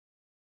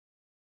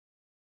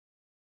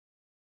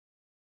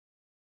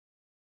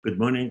Good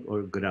morning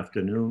or good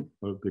afternoon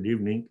or good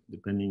evening,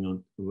 depending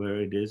on where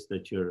it is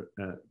that you're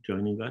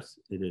joining us.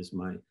 It is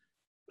my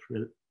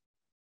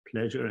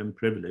pleasure and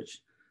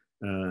privilege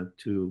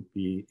to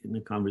be in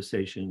a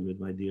conversation with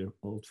my dear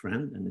old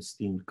friend and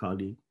esteemed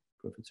colleague,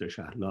 Professor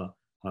Shahla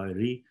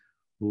Haeri,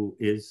 who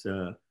is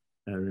a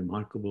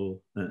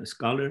remarkable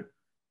scholar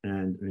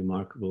and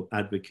remarkable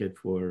advocate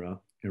for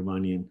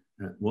Iranian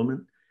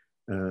women.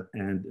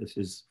 And this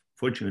is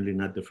fortunately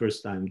not the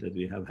first time that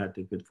we have had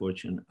the good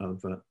fortune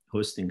of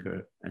hosting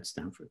her at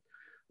Stanford.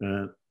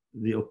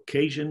 The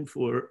occasion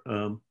for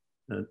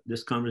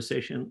this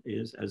conversation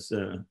is, as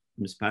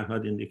Ms.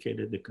 Farhad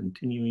indicated, the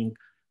continuing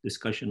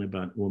discussion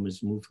about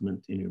women's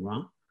movement in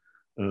Iran.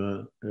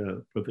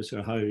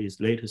 Professor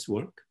Haeri's latest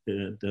work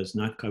does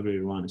not cover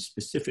Iran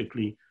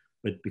specifically,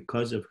 but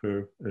because of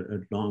her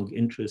long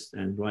interest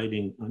and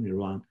writing on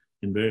Iran,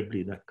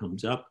 invariably that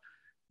comes up.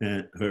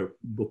 Her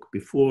book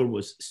before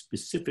was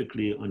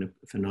specifically on a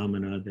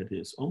phenomena that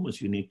is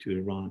almost unique to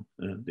Iran,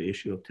 the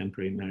issue of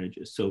temporary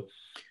marriages. So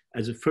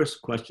as a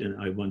first question,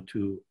 I want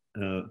to,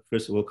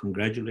 first of all,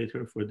 congratulate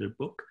her for their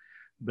book,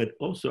 but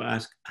also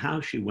ask how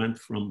she went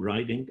from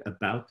writing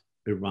about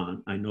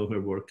Iran. I know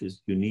her work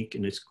is unique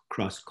in its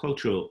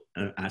cross-cultural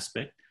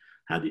aspect.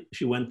 How did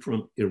she went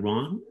from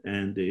Iran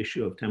and the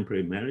issue of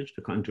temporary marriage,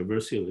 the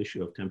controversial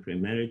issue of temporary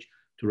marriage,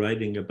 to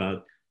writing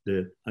about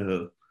the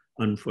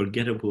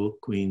unforgettable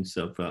queens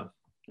of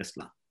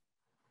Islam.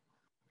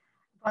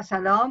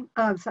 Salam.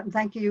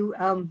 Thank you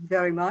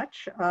very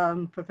much,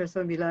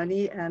 Professor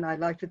Milani, and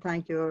I'd like to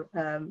thank your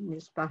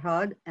Ms.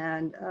 Farhad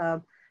and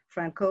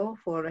Franco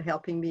for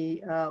helping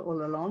me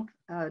all along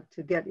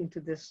to get into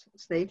this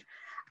stage.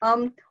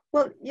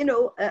 Well, you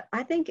know,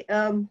 I think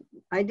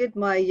I did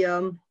my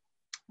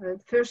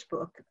first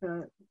book,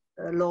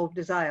 Law of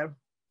Desire,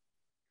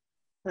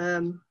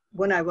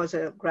 when I was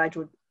a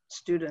graduate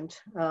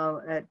student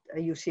at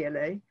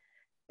UCLA,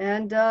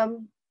 and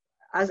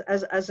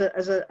as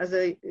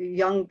a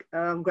young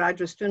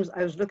graduate student,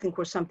 I was looking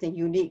for something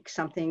unique,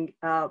 something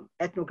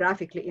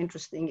ethnographically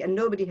interesting, and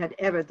nobody had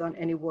ever done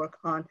any work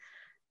on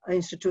an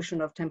institution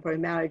of temporary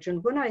marriage.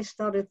 And when I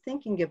started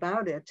thinking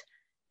about it,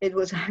 it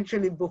was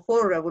actually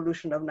before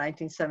Revolution of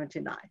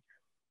 1979.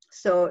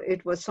 So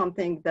it was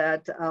something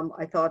that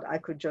I thought I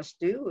could just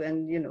do,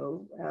 and you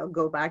know,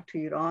 go back to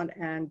Iran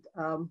and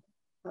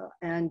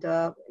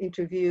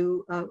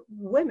interview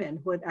women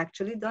who had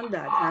actually done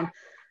that, and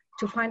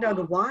to find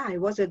out why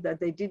was it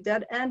that they did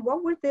that, and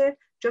what were their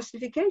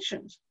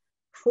justifications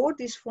for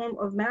this form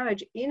of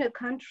marriage in a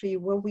country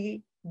where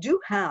we do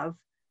have,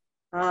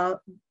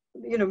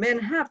 you know, men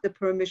have the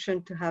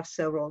permission to have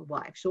several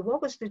wives. So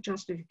what was the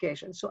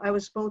justification? So I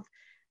was both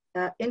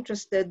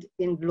interested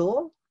in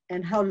law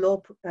and how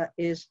law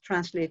is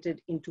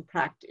translated into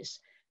practice.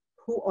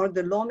 Who are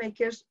the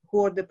lawmakers?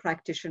 Who are the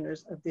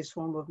practitioners of this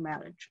form of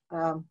marriage?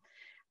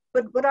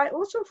 But what I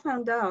also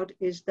found out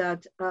is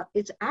that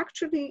it's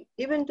actually,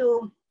 even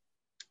though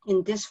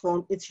in this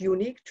form it's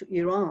unique to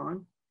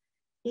Iran,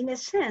 in a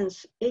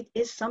sense, it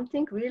is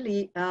something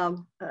really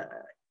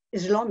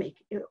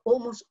Islamic,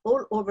 almost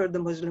all over the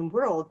Muslim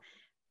world.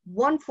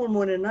 One form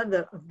or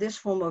another of this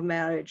form of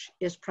marriage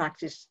is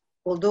practiced,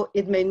 although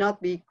it may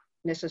not be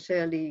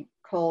necessarily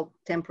called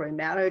temporary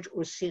marriage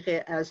or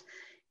sighe as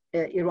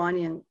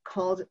Iranian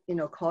call it in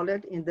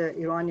the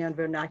Iranian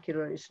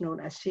vernacular is known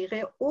as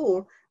sighe,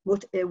 or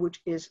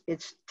which is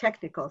its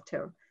technical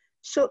term.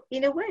 So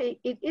in a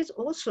way, it is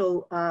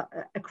also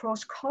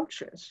across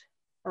cultures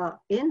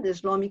in the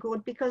Islamic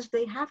world, because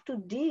they have to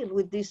deal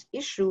with this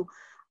issue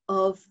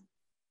of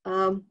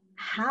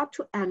how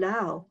to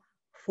allow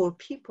for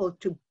people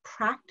to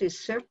practice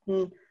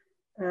certain,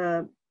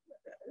 to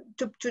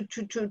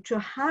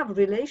have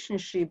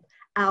relationship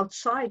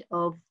outside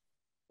of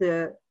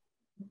the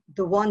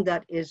one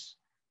that is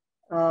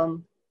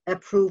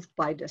approved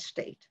by the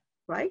state,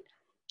 right?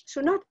 So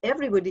not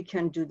everybody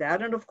can do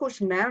that. And of course,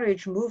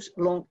 marriage moves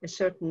along a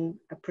certain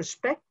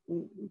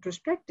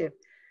perspective,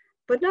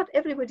 but not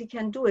everybody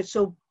can do it.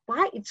 So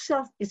by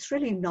itself, it's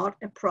really not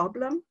a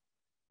problem,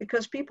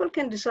 because people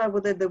can decide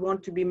whether they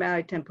want to be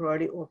married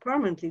temporarily or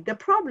permanently. The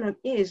problem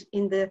is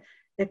in the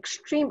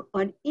extreme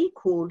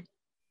unequal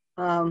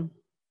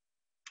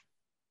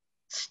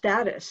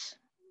status,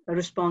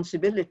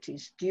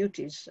 responsibilities,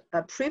 duties,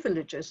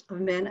 privileges of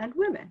men and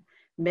women.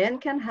 Men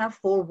can have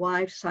 4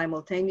 wives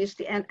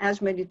simultaneously and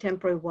as many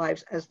temporary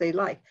wives as they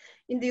like.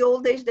 In the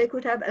old days, they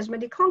could have as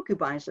many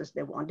concubines as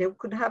they want. They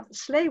could have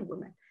slave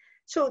women.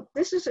 So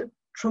this is a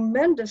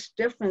tremendous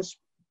difference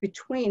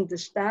between the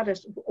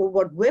status or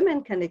what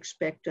women can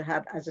expect to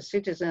have as a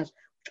citizens,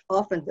 which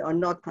often they are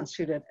not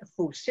considered a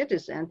full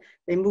citizen.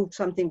 They move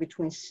something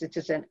between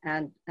citizen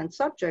and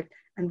subject,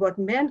 and what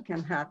men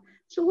can have.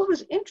 So what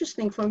was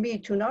interesting for me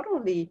to not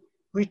only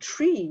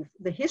retrieve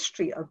the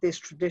history of this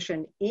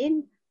tradition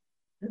in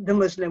the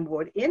Muslim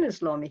world, in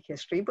Islamic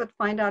history, but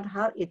find out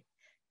how it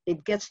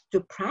gets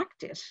to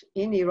practice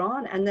in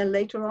Iran. And then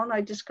later on,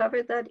 I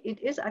discovered that it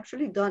is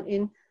actually done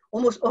in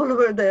almost all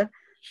over the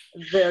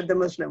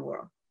Muslim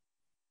world.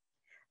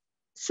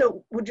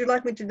 So would you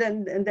like me to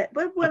then, and that,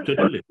 well,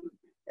 Absolutely.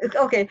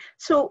 Okay,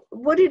 so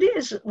what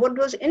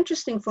was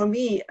interesting for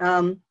me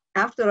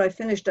after I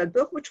finished that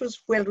book, which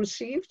was well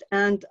received,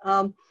 and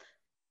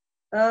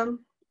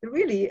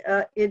really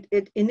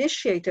it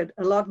initiated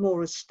a lot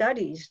more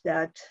studies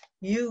that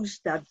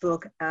used that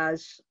book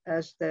as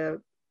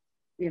the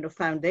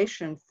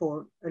foundation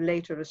for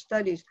later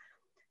studies.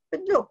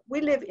 But look,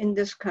 we live in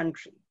this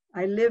country.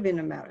 I live in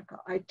America.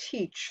 I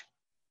teach.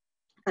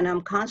 And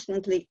I'm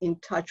constantly in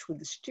touch with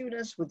the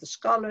students, with the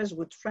scholars,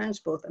 with friends,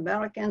 both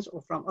Americans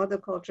or from other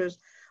cultures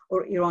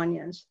or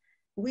Iranians.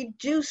 We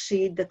do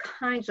see the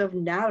kinds of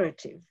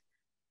narrative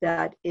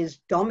that is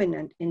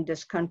dominant in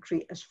this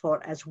country as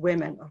far as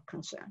women are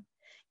concerned.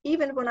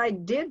 Even when I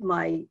did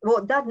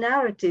that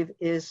narrative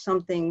is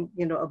something,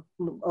 of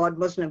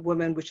Muslim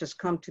women, which has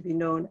come to be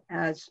known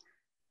as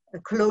a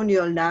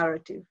colonial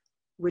narrative,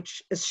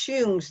 which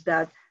assumes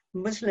that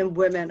Muslim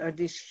women are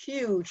this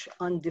huge,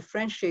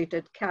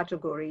 undifferentiated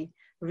category,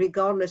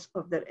 regardless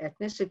of their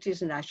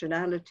ethnicities,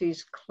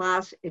 nationalities,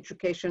 class,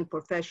 education,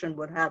 profession,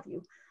 what have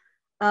you.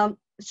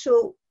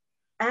 So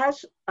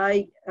as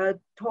I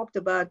talked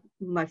about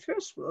my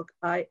first book,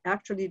 I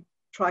actually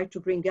tried to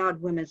bring out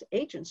women's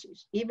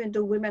agencies, even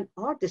though women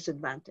are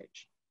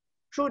disadvantaged,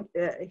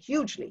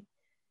 hugely.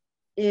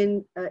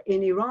 In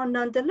Iran,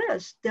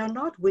 nonetheless, they're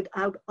not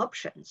without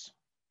options.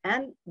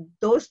 And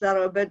those that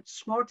are a bit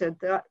smarter,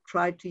 they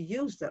try to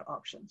use their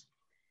options.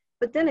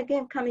 But then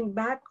again, coming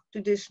back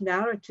to this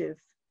narrative,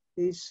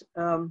 this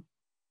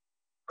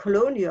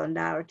colonial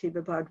narrative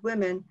about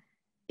women,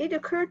 it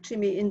occurred to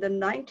me in the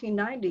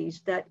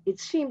 1990s that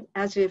it seemed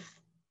as if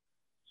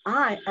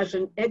I, as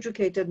an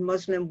educated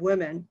Muslim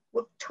woman,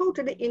 were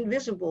totally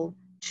invisible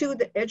to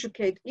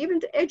even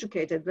the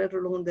educated, let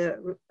alone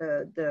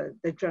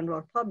the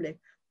general public,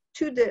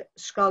 to the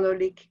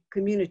scholarly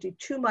community,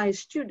 to my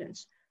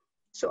students.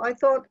 So I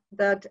thought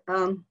that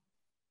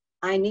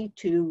I need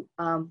to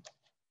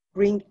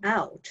bring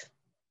out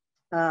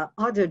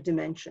other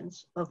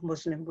dimensions of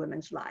Muslim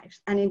women's lives.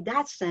 And in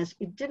that sense,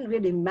 it didn't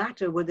really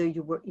matter whether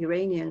you were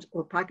Iranians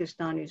or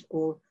Pakistanis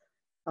or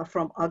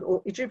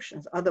or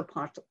Egyptians, other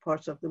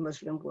parts of the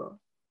Muslim world.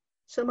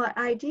 So my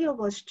idea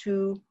was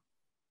to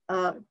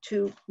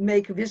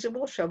make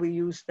visible, shall we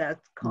use that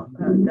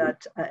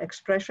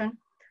expression,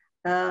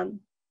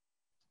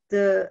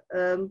 the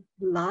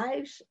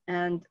lives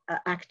and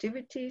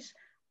activities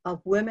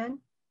of women,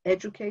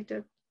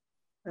 educated,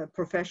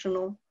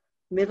 professional,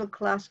 middle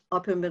class,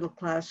 upper middle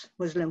class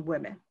Muslim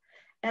women.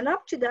 And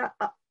up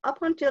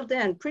until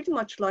then, pretty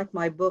much like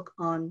my book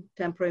on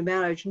temporary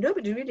marriage,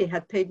 nobody really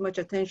had paid much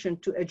attention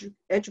to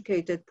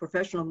educated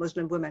professional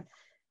Muslim women.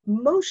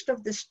 Most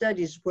of the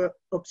studies were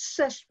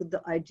obsessed with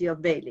the idea of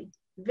veiling.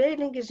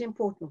 Veiling is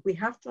important. We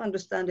have to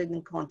understand it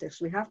in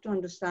context. We have to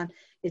understand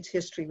its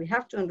history. We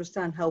have to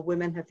understand how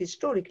women have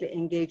historically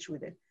engaged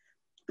with it.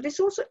 But it's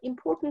also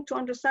important to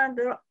understand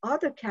there are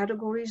other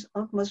categories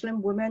of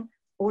Muslim women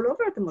all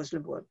over the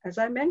Muslim world. As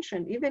I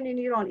mentioned, even in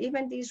Iran,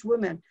 even these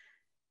women,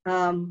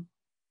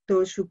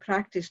 those who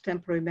practice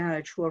temporary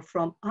marriage, who are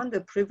from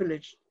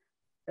underprivileged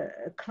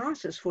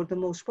classes for the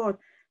most part,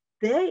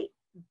 they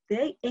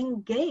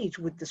engage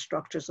with the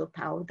structures of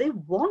power. They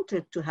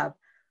wanted to have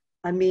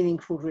a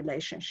meaningful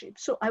relationship.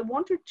 So I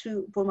wanted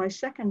to, for my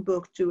second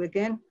book, to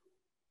again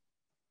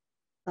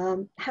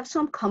have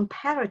some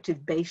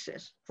comparative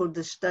basis for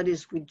the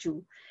studies we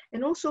do.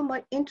 And also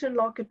my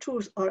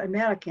interlocutors are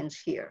Americans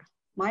here,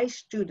 my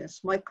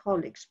students, my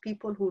colleagues,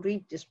 people who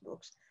read these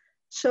books.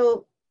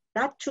 So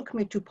that took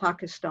me to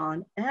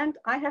Pakistan. And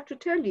I have to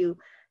tell you,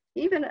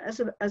 even as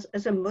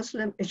a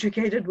Muslim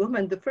educated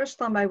woman, the first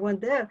time I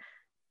went there,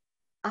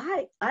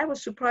 I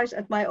was surprised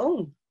at my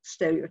own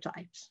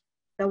stereotypes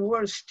that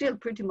were still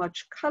pretty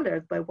much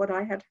colored by what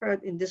I had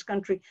heard in this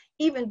country,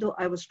 even though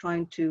I was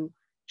trying to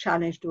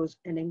challenge those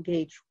and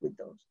engage with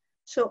those.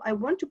 So I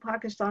went to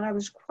Pakistan. I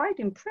was quite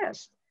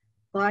impressed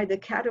by the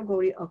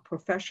category of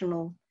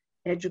professional,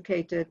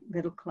 educated,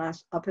 middle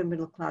class, upper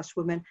middle class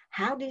women,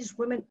 how these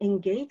women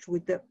engage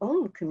with their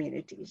own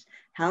communities,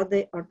 how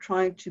they are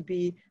trying to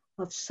be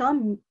of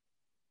some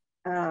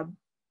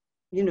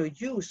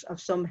use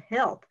of some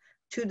help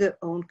to their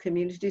own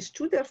communities,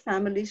 to their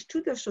families,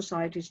 to their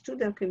societies, to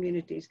their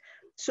communities.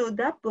 So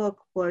that book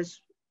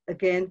was,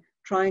 again,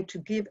 trying to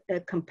give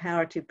a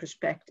comparative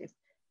perspective.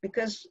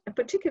 Because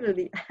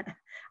particularly,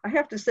 I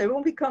have to say,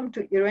 when we come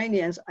to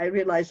Iranians, I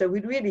realize that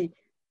we really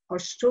are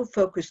so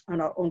focused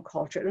on our own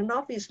culture. And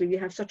obviously, we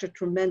have such a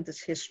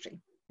tremendous history.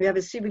 We have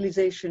a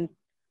civilization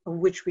of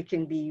which we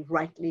can be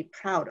rightly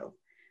proud of.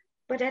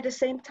 But at the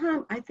same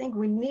time, I think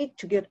we need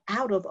to get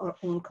out of our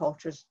own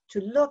cultures,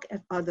 to look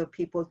at other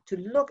people, to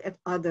look at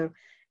other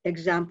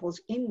examples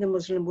in the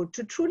Muslim world,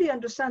 to truly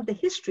understand the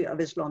history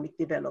of Islamic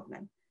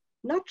development,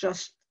 not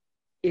just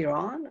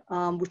Iran,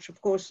 which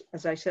of course,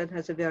 as I said,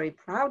 has a very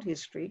proud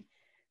history,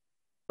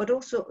 but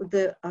also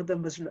the other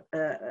Muslim,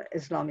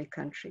 Islamic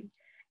country.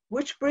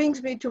 Which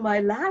brings me to my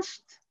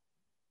last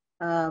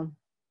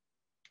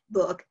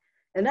book.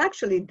 And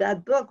actually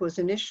that book was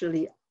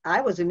I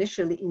was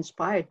initially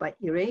inspired by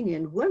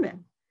Iranian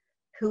women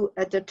who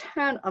at the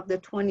turn of the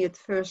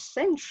 21st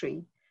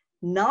century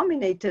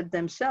nominated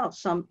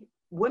themselves, some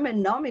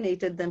women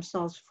nominated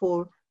themselves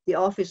for the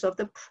office of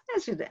the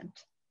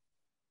president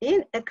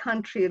in a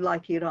country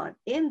like Iran,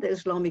 in the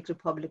Islamic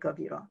Republic of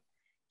Iran.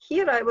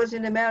 Here I was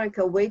in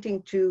America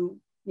waiting to,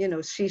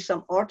 see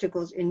some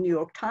articles in New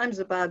York Times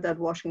about that,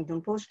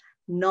 Washington Post,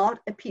 not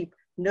a peep.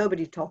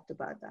 Nobody talked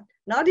about that.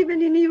 Not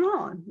even in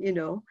Iran,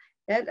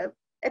 and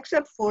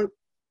except for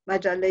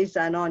Majaleh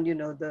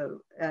Zanan,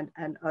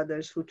 and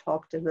others who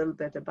talked a little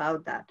bit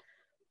about that.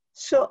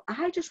 So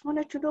I just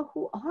wanted to know,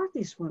 who are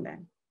these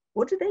women?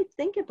 What do they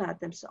think about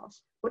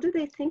themselves? What do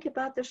they think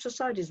about their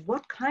societies?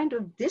 What kind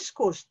of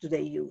discourse do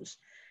they use?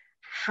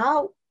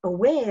 How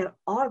aware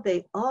are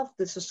they of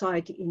the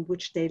society in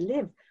which they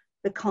live,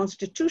 the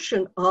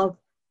constitution of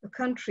the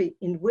country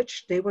in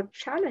which they were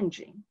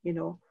challenging,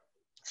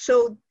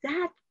 So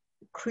that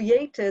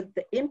created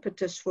the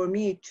impetus for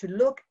me to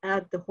look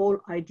at the whole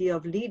idea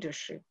of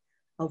leadership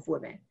of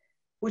women,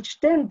 which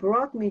then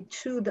brought me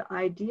to the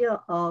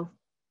idea of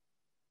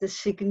the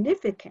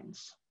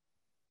significance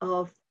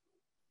of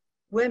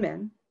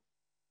women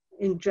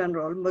in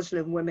general,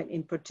 Muslim women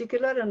in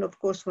particular, and of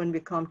course, when we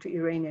come to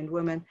Iranian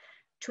women,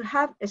 to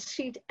have a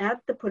seat at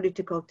the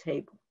political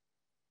table.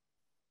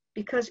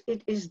 Because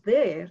it is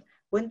there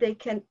when they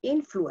can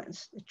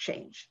influence the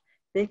change.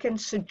 They can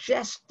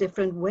suggest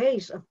different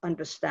ways of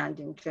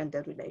understanding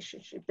gender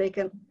relationship. They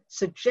can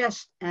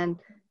suggest and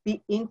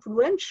be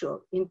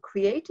influential in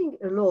creating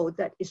a law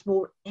that is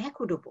more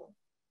equitable,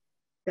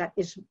 that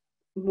is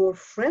more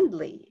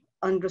friendly,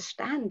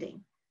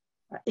 understanding,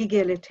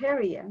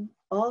 egalitarian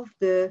of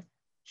the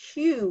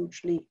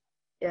hugely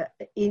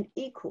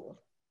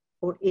unequal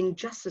or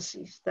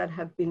injustices that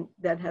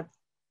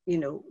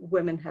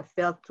women have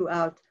felt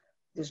throughout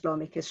the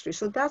Islamic history.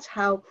 So that's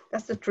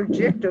the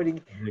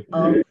trajectory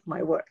of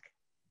my work.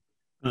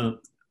 Let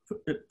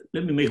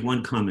me make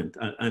one comment.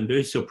 I'm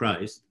very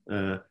surprised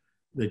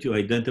that you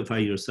identify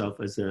yourself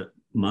as a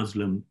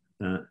Muslim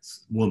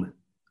woman.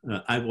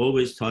 I've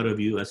always thought of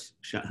you as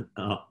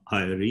Shahla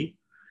Haeri.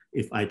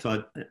 If I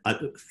thought,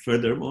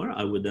 furthermore,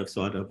 I would have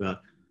thought of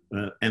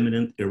an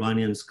eminent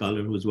Iranian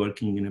scholar who's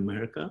working in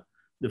America.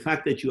 The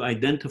fact that you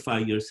identify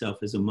yourself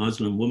as a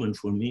Muslim woman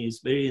for me is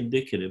very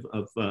indicative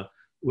of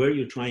where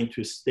you're trying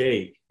to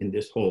stay in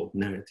this whole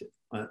narrative,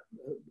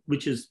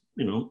 which is,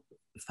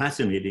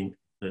 fascinating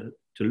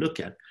to look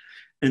at.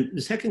 And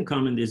the second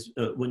comment is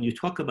when you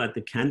talk about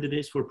the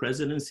candidates for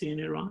presidency in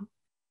Iran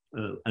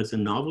as a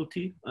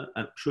novelty,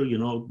 I'm sure you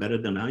know better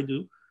than I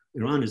do,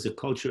 Iran is a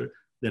culture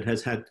that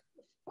has had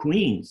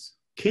queens,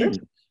 kings.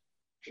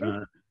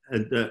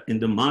 In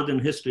the modern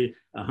history,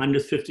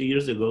 150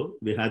 years ago,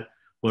 we had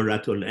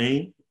Qurratul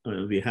Ain,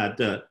 we had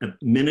a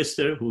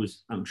minister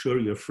who's, I'm sure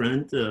your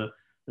friend,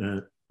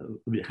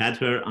 we had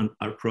her on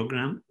our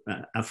program,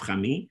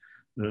 Afkhami.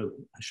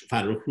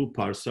 Farrokh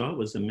Parsa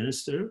was a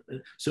minister.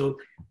 So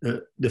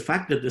the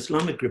fact that the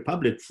Islamic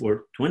Republic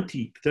for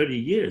 20, 30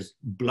 years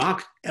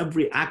blocked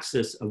every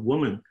access of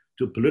women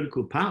to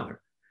political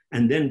power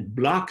and then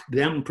blocked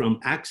them from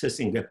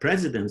accessing a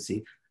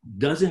presidency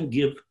doesn't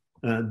give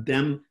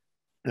them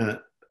a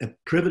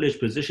privileged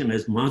position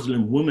as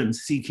Muslim women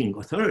seeking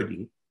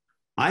authority.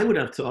 I would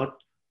have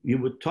thought you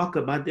would talk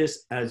about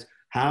this as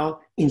how,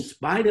 in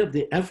spite of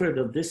the effort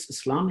of this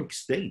Islamic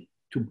State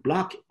to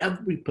block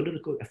every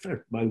political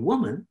effort by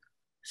women,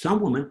 some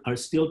women are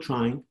still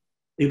trying,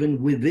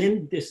 even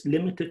within this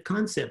limited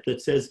concept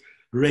that says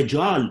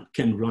Rejal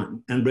can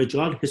run, and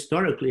Rejal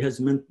historically has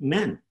meant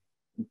men.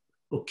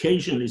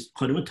 Occasionally,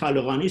 Khanum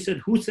Talaqani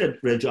said, who said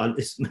Rejal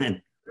is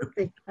men?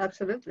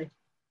 Absolutely.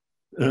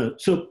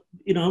 So,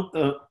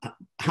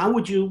 how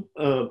would you,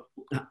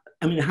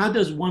 how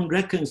does one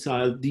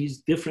reconcile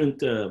these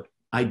different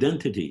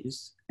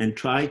identities and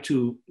try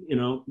to,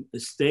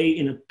 stay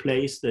in a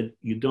place that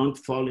you don't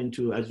fall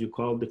into, as you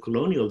call the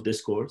colonial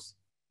discourse,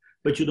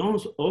 but you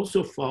don't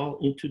also fall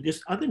into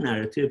this other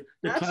narrative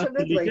that tries to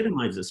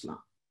legitimize Islam?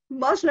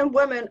 Muslim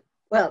women,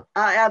 well,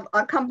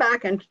 I'll come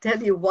back and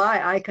tell you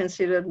why I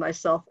considered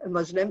myself a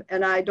Muslim,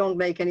 and I don't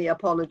make any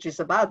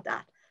apologies about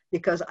that,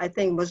 because I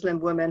think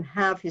Muslim women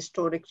have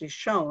historically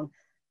shown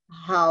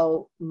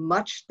how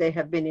much they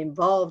have been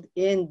involved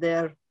in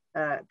their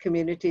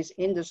communities,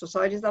 in the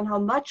societies, and how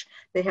much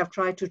they have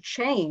tried to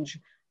change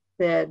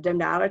the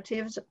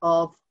narratives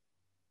of,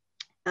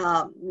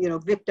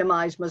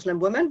 victimized Muslim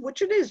women,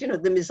 which it is,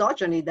 the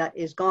misogyny that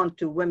is gone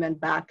to women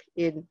back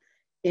in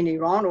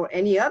Iran or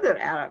any other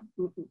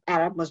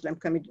Arab Muslim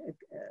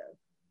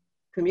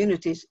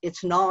communities.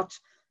 It's not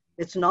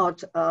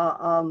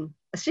a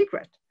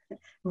secret.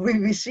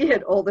 We see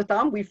it all the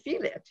time. We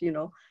feel it,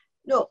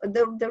 No,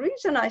 the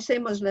reason I say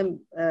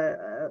Muslim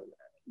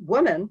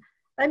women,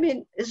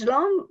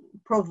 Islam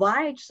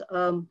provides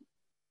a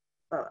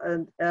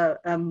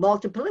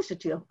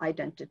multiplicity of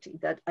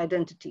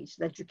identities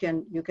that you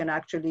can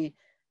actually,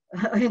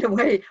 in a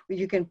way,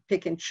 you can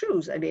pick and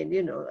choose. At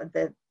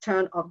the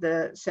turn of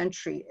the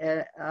century,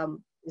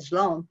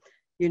 Islam,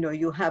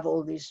 you have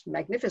all these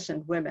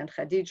magnificent women,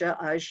 Khadija,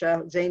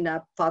 Aisha,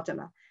 Zainab,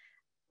 Fatima.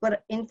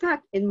 But in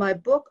fact, in my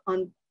book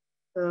on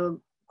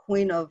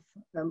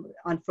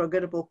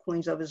Unforgettable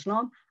Queens of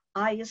Islam,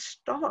 I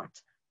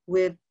start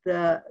with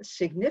the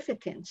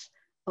significance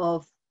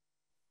of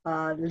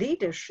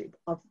leadership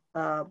of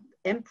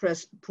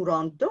Empress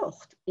Turandot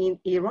in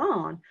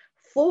Iran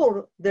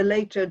for the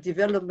later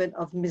development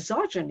of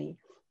misogyny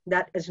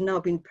that has now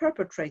been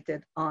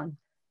perpetrated on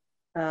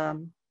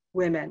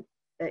women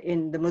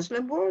in the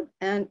Muslim world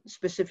and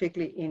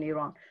specifically in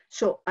Iran.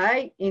 So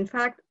in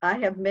fact, I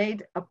have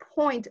made a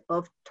point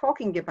of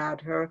talking about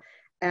her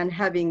and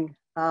having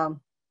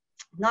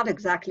not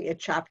exactly a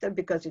chapter,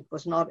 because it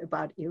was not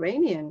about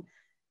Iranian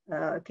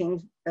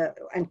kings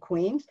and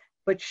queens,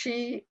 but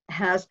she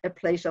has a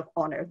place of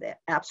honor there.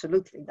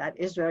 Absolutely, that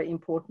is very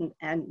important,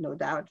 and no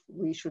doubt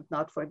we should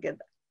not forget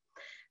that.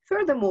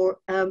 Furthermore,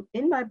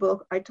 in my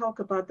book, I talk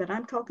about that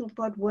I'm talking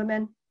about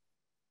women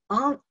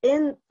at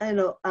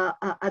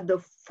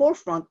the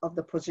forefront of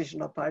the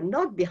position of power,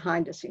 not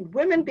behind the scene.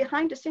 Women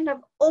behind the scene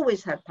have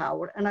always had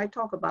power, and I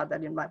talk about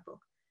that in my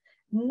book.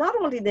 Not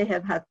only they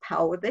have had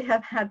power, they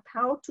have had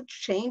power to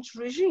change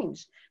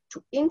regimes,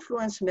 to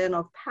influence men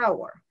of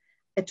power.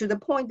 And to the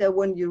point that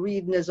when you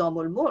read Nizam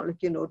al-Mulk,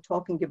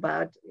 talking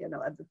about,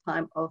 at the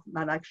time of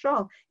Malak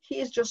Shah, he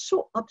is just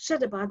so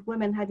upset about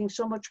women having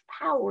so much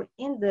power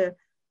in the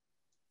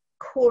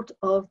court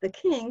of the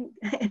king.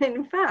 And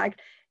in fact,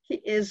 he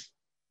is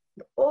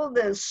all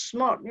the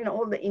smart,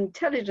 all the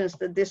intelligence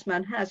that this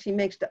man has, he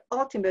makes the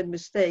ultimate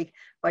mistake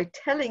by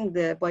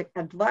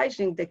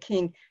advising the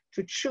king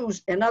to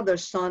choose another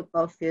son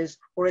of his,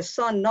 or a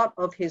son not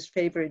of his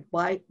favorite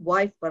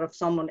wife, but of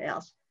someone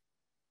else.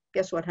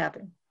 Guess what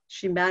happened?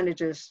 She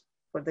manages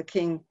for the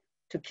king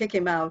to kick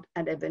him out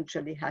and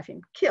eventually have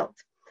him killed.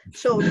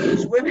 So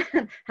these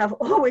women have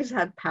always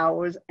had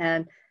powers,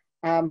 and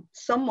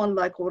someone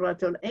like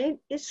Qurratul Ain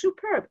is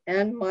superb.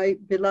 And my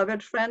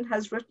beloved friend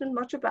has written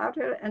much about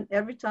her. And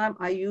every time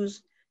I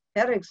use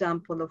her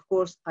example, of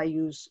course, I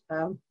use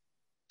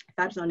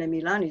Farzaneh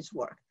Milani's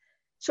work.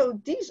 So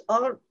these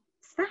are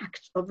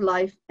facts of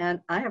life.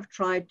 And I have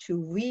tried to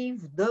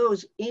weave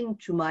those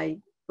into my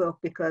book,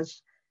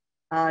 because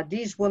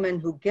these women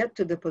who get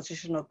to the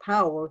position of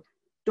power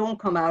don't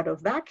come out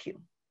of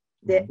vacuum.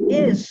 There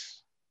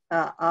is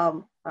a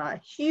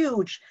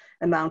huge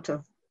amount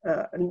of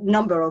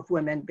number of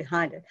women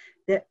behind it.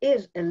 There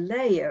is a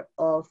layer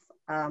of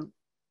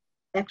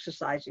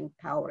exercising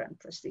power and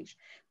prestige.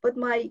 But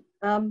my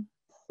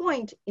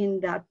point in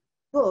that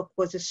book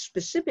was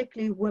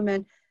specifically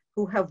women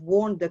who have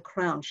worn the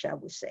crown, shall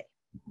we say,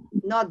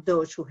 not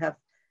those who have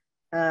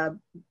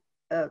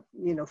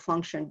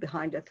functioned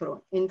behind the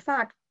throne. In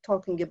fact,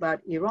 talking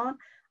about Iran,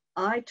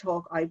 I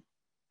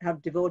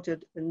have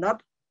devoted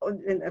not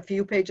in a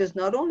few pages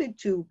not only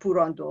to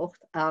Turandot,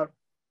 our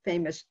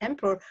famous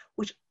emperor,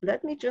 which,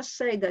 let me just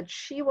say that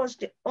she was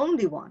the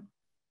only one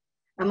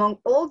among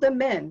all the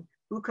men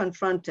who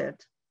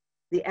confronted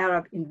the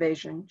Arab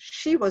invasion.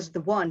 She was the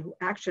one who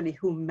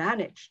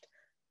managed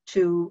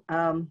to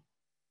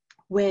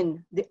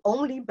win the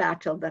only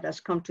battle that has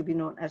come to be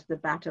known as the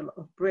Battle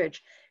of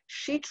Bridge.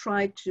 She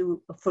tried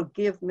to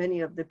forgive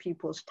many of the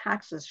people's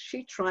taxes.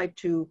 She tried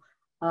to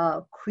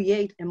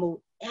create a more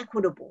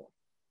equitable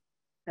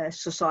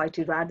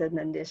society rather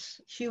than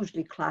this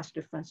hugely class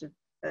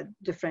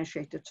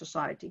differentiated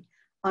society.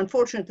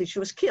 Unfortunately, she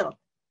was killed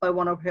by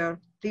one of her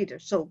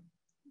leaders. So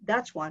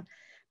that's one.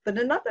 But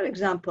another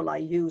example I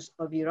use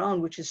of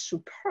Iran, which is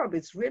superb,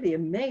 it's really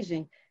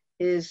amazing,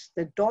 is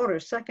the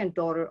second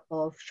daughter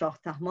of Shah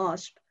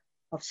Tahmasp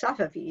of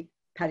Safavid,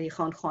 Pari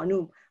Khan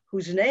Khanum,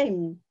 whose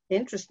name,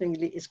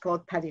 interestingly, is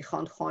called Pari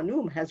Khan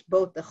Khanum, has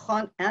both the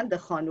Khan and the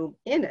Khanum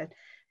in it.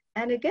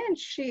 And again,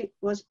 she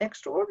was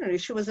extraordinary.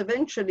 She was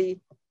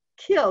eventually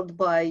killed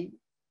by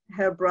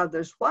her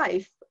brother's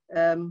wife,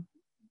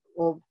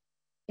 or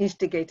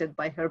instigated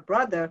by her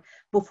brother,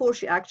 before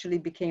she actually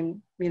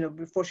became,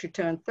 before she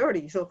turned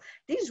 30. So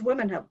these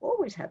women have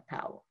always had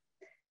power.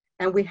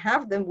 And we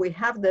have them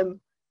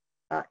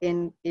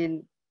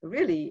in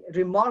really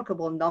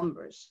remarkable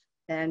numbers.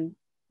 And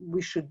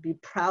we should be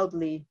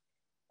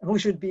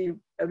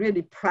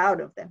really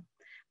proud of them.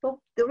 But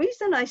the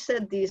reason I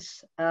said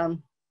this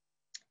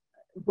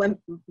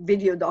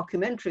video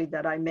documentary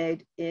that I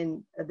made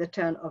in the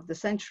turn of the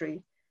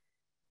century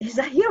is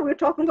that here we're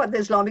talking about the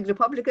Islamic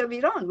Republic of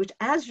Iran, which,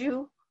 as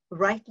you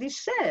rightly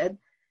said,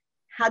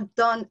 had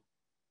done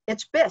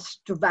its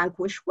best to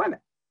vanquish women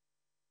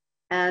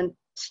and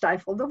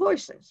stifle the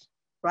voices,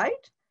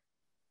 right?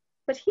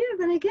 But here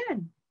then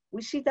again,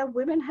 we see that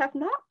women have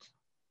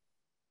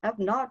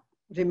not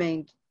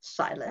remained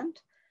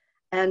silent.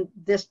 And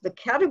the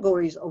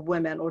categories of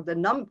women, or the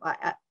number,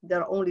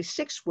 there are only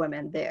 6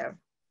 women there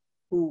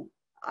who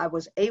I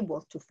was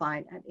able to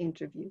find and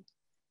interview.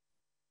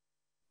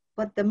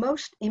 But the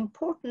most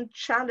important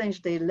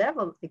challenge they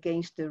level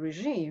against the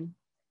regime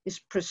is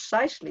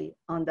precisely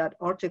on that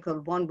Article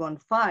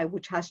 115,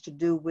 which has to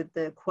do with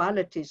the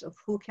qualities of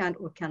who can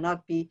or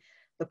cannot be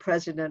the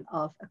president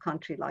of a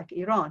country like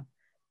Iran.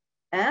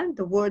 And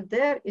the word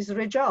there is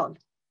rijal.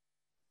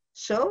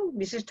 So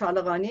Mrs.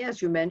 Talagani,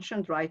 as you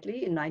mentioned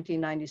rightly, in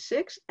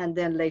 1996, and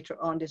then later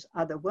on this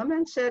other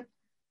woman said,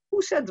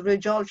 who said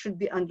Rijal should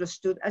be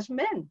understood as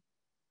men?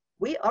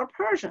 We are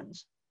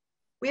Persians.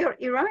 We are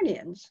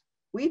Iranians.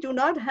 We do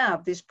not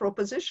have these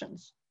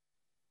propositions.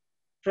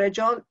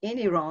 Rijal in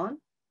Iran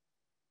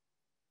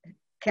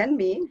can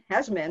mean,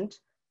 has meant,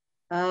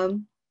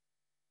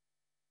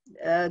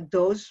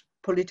 those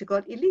political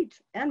elite,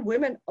 and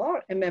women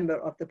are a member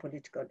of the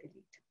political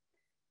elite.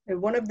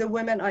 And one of the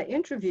women I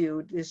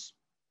interviewed is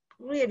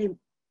really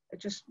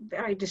just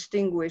very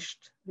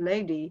distinguished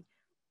lady,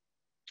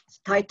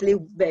 tightly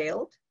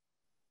veiled,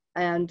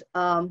 and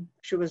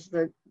she was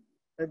the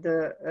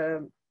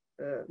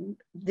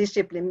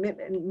discipline,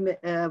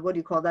 what do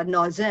you call that,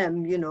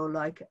 nazem, you know,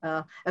 like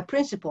a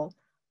principal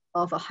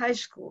of a high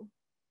school.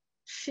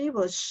 She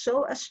was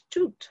so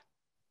astute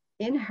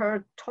in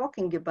her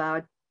talking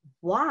about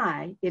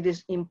why it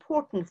is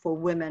important for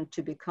women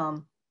to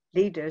become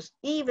leaders,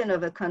 even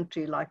of a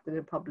country like the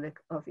Republic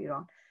of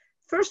Iran.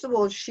 First of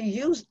all, she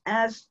used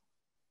as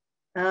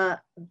the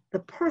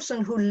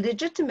person who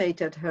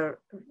legitimated her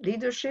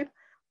leadership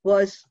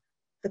was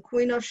the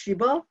Queen of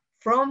Sheba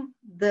from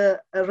the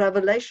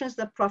revelations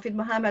that Prophet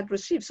Muhammad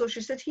received. So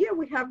she said, here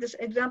we have this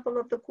example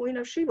of the Queen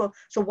of Sheba.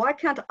 So why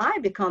can't I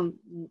become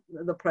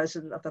the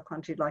president of a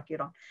country like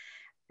Iran?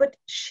 But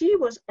she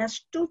was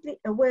astutely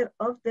aware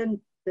of the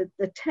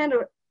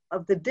tenor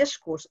of the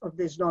discourse of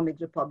the Islamic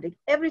Republic.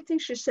 Everything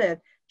she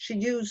said, she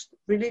used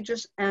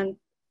religious and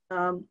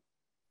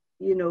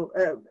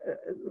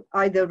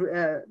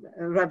either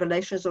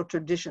revelations or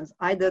traditions,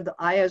 either the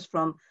ayahs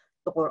from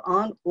the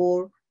Quran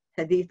or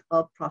hadith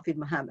of Prophet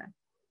Muhammad.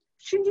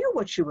 She knew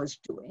what she was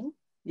doing,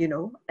 you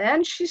know,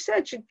 and she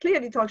said, she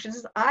clearly talked, she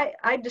says,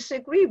 I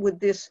disagree with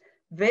this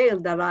veil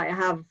that I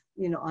have,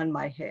 you know, on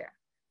my hair.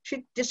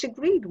 She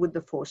disagreed with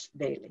the forced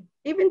veiling,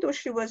 even though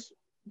she was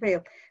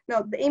veiled.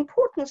 Now, the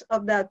importance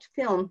of that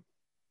film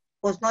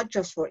was not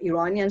just for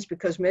Iranians,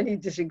 because many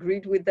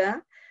disagreed with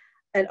that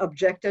and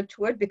objected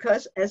to it,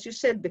 because, as you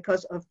said,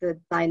 because of the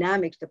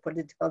dynamics, the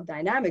political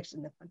dynamics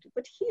in the country.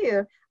 But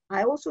here,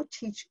 I also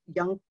teach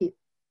young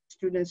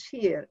students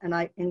here, and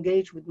I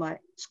engage with my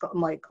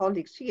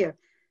colleagues here.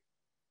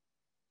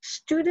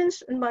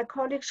 Students and my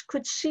colleagues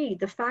could see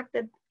the fact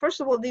that,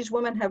 first of all, these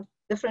women have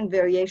different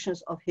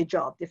variations of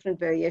hijab, different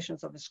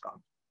variations of a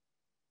scarf.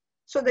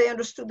 So they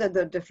understood that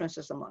there are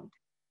differences among them.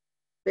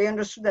 They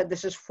understood that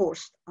this is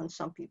forced on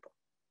some people.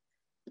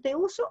 But they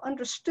also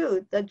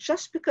understood that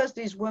just because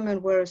these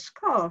women wear a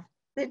scarf,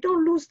 they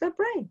don't lose their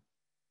brain.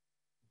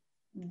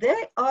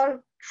 They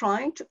are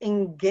trying to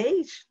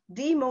engage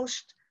the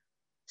most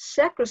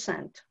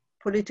sacrosanct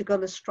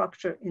political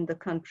structure in the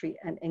country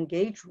and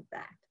engage with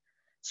that.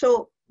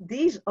 So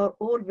these are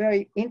all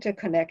very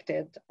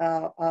interconnected,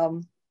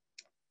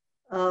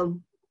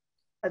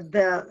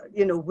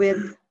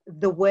 with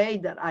the way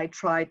that I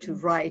try to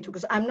write,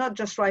 because I'm not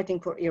just writing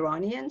for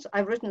Iranians.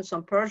 I've written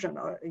some Persian,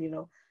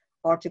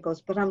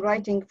 articles, but I'm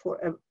writing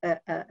for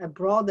a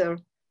broader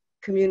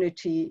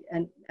community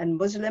and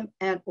Muslim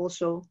and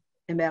also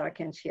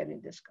Americans here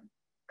in this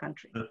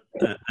country.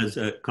 As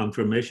a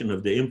confirmation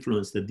of the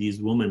influence that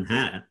these women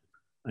had,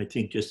 I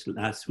think just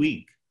last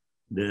week,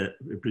 the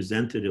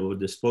representative or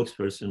the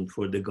spokesperson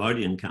for the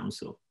Guardian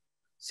Council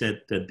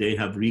said that they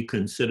have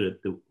reconsidered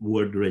the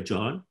word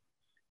Rajal,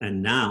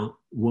 and now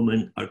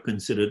women are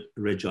considered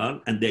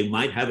Rajal, and they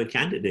might have a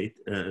candidate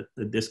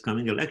this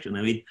coming election.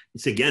 I mean,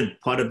 it's again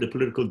part of the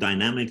political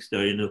dynamics.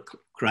 They're in a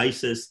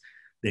crisis.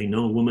 They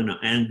know women are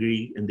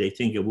angry, and they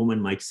think a woman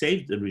might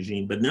save the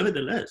regime. But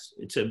nevertheless,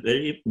 it's a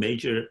very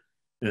major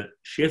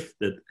shift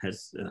that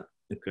has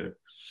occurred.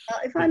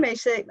 If I may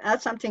say,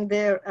 add something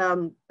there,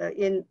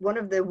 in one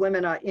of the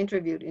women I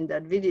interviewed in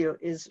that video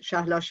is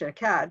Shahla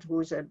Haeri, who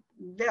is a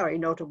very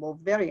notable,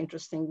 very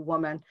interesting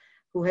woman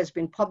who has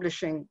been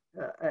publishing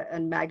a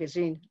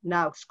magazine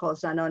now, it's called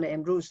Zanan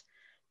Emruz.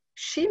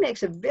 She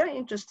makes a very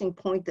interesting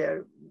point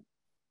there,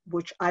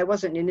 which I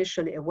wasn't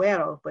initially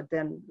aware of, but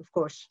then, of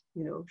course,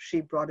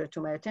 she brought it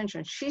to my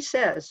attention. She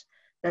says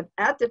that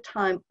at the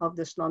time of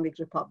the Islamic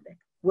Republic,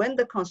 when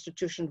the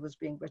constitution was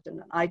being written,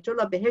 and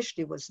Ayatollah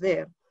Beheshti was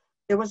there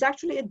was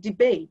actually a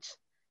debate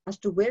as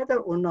to whether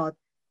or not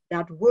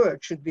that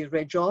word should be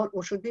Rajal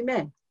or should be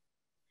men.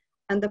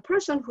 And the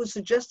person who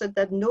suggested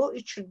that no,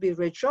 it should be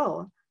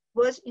Rajal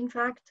was in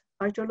fact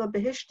Ayatollah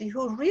Beheshti,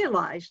 who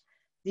realized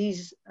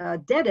these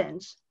dead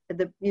ends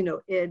in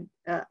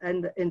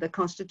the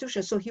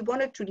constitution. So he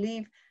wanted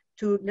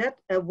to let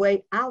a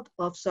way out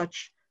of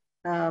such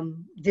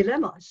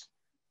dilemmas.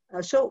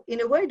 So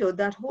in a way, though,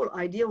 that whole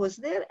idea was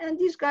there, and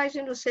these guys,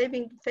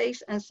 saving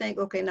face and saying,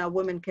 okay, now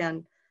women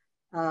can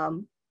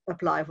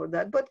apply for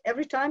that. But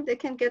every time they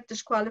can get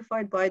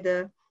disqualified by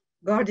the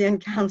Guardian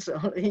Council.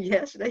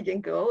 Yes, they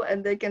can go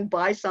and they can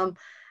buy some,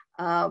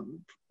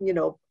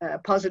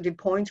 positive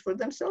points for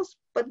themselves,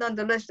 but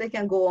nonetheless, they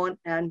can go on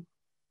and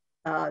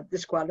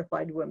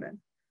disqualify women.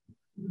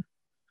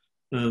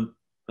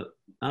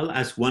 I'll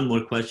ask one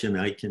more question.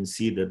 I can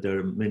see that there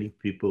are many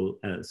people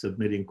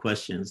submitting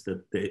questions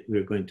that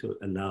we're going to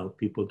allow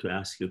people to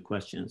ask you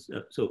questions.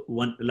 So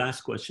one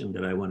last question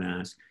that I want to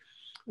ask.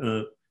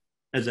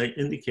 As I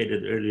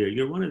indicated earlier,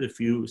 you're one of the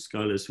few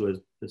scholars who has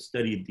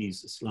studied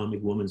these Islamic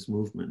women's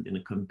movement in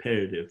a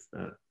comparative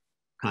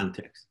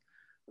context.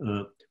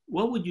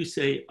 What would you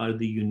say are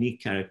the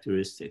unique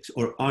characteristics,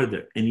 or are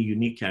there any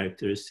unique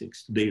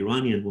characteristics to the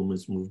Iranian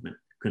women's movement,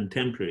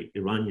 contemporary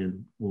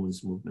Iranian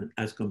women's movement,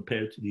 as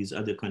compared to these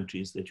other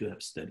countries that you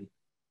have studied?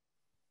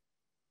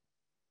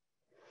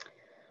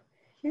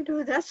 You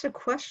know, that's a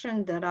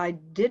question that I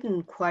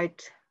didn't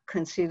quite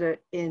consider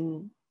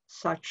in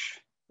such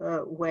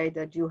a way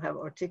that you have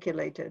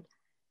articulated.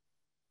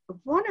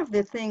 One of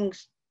the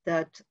things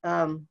that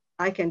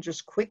I can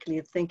just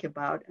quickly think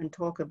about and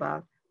talk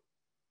about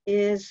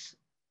is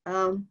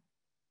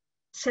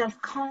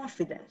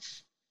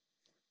self-confidence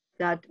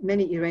that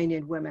many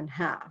Iranian women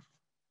have,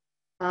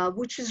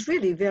 which is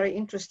really very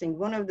interesting.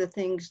 One of the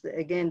things, that,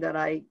 again, that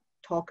I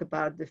talk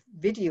about, the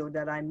video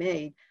that I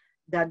made,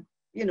 that,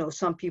 you know,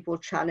 some people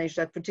challenged,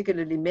 that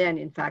particularly men,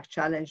 in fact,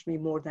 challenged me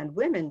more than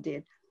women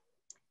did,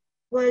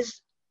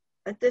 was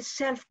the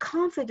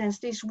self-confidence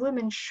these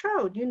women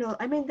showed. You know,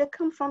 I mean, they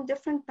come from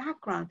different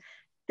backgrounds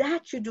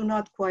that you do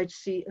not quite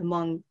see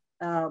among,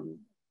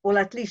 well,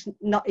 at least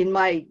not in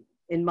my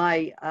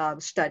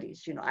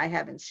studies. You know, I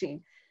haven't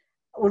seen,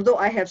 although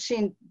I have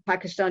seen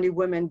Pakistani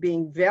women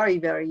being very,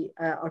 very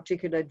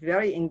articulate,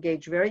 very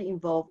engaged, very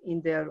involved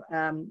in their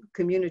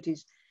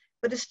communities.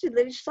 But still,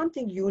 there is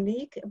something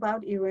unique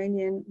about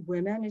Iranian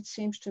women, it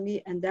seems to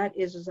me, and that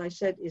is, as I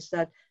said, is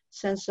that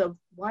sense of,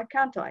 why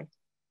can't I?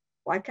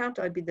 Why can't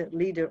I be the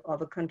leader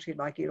of a country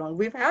like Iran?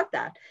 We've had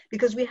that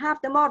because we have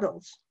the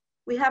models.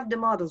 We have the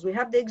models, we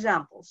have the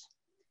examples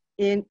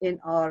in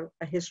our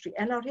history.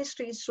 And our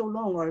history is so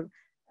long, or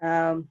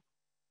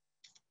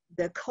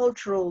the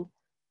cultural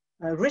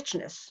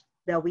richness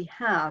that we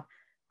have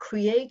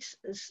creates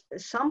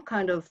some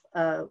kind of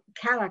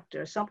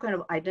character, some kind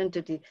of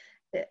identity.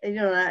 You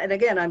know, and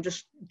again, I'm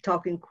just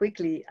talking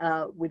quickly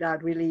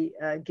without really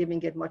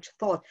giving it much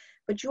thought.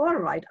 But you are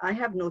right. I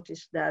have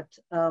noticed that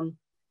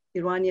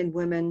Iranian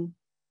women,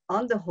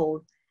 on the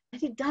whole,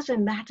 and it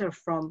doesn't matter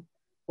from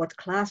what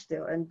class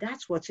they're, and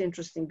that's what's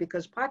interesting,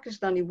 because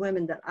Pakistani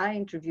women that I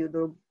interviewed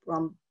are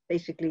from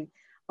basically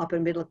upper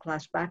middle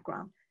class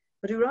background.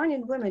 But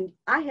Iranian women,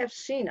 I have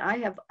seen,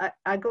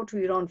 I go to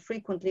Iran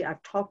frequently.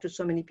 I've talked to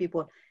so many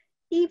people,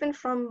 even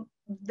from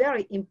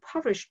very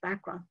impoverished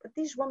background, but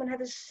these women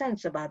have a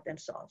sense about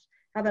themselves,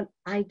 have an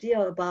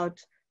idea about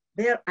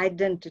their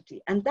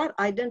identity. And that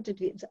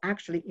identity is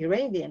actually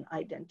Iranian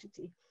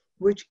identity,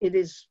 which it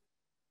is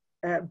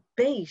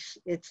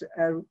it's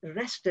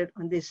rested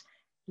on this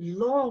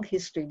long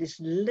history, this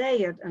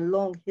layered and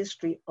long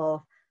history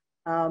of,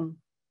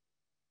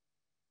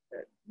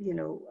 you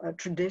know,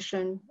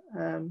 tradition,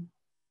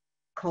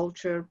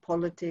 culture,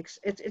 politics.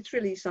 It's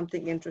really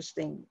something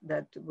interesting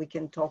that we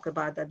can talk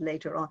about that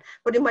later on.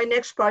 But in my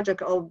next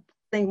project, I'll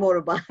think more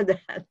about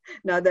that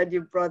now that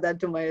you brought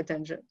that to my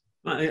attention.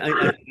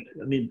 I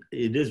mean,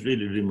 it is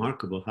really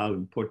remarkable how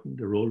important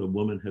the role of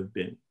women have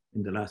been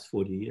in the last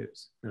 40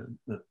 years.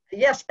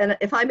 Yes, and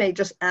if I may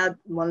just add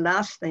one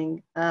last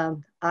thing,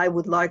 I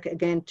would like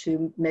again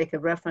to make a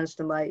reference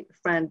to my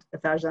friend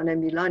Farzaneh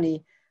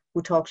Milani,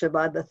 who talks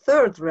about the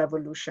third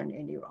revolution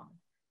in Iran.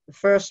 The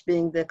first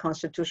being the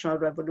constitutional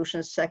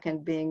revolution,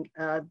 second being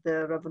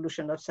the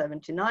revolution of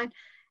 79.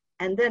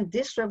 And then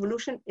this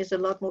revolution is a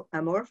lot more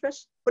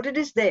amorphous, but it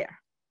is there.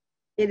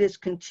 It is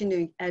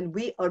continuing, and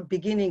we are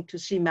beginning to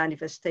see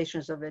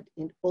manifestations of it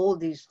in all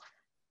these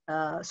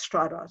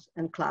stratas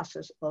and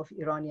classes of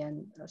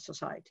Iranian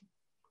society.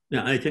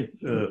 Yeah, I think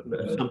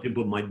some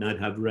people might not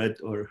have read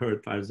or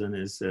heard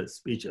Farzaneh's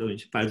speech.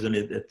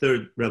 Farzaneh, the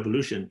third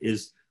revolution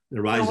is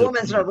the rise of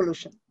women's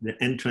revolution, the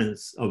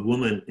entrance of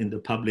women in the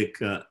public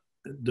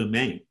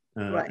domain.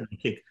 Right. And I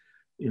think,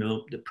 you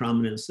know, the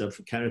prominence of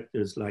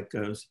characters like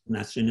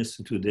Nasrin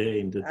Sotoudeh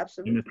in the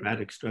Absolutely.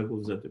 democratic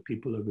struggles of the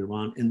people of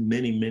Iran, and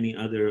many, many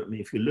other. I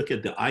mean, if you look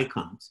at the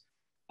icons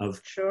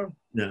of sure.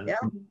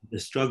 the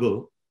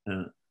struggle,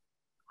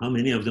 how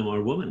many of them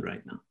are women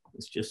right now?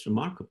 It's just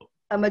remarkable.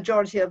 A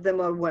majority of them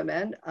are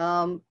women.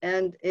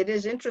 And it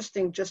is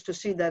interesting just to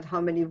see that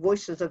how many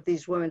voices of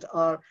these women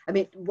are, I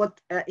mean, what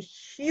a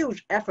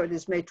huge effort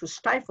is made to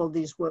stifle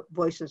these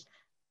voices,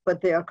 but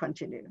they are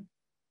continuing.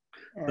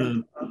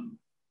 And,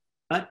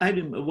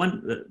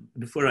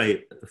 before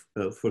I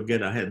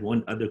forget, I had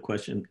one other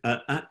question.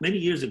 Many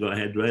years ago, I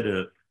had read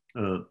a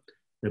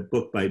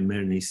book by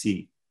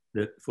Mernisi,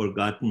 The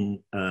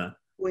Forgotten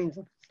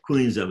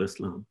Queens of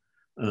Islam.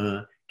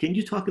 Can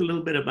you talk a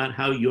little bit about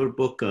how your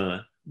book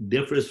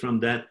differs from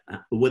that,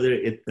 whether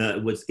it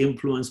was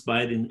influenced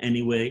by it in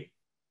any way?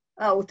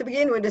 To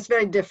begin with, it's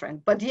very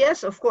different. But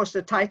yes, of course,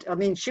 the title, I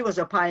mean, she was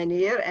a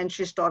pioneer, and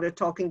she started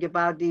talking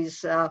about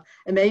these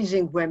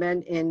amazing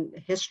women in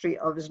history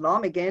of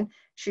Islam. Again,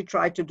 she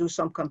tried to do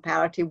some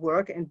comparative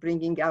work and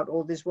bringing out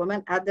all these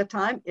women. At the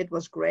time, it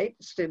was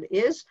great, still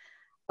is.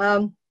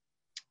 But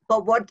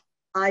what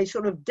I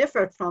sort of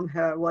differed from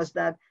her was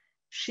that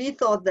she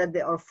thought that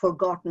they are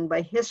forgotten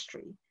by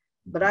history.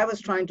 But I was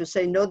trying to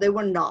say, no, they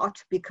were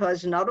not,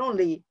 because not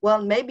only,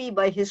 well, maybe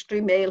by history,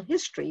 male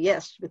history,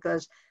 yes,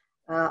 because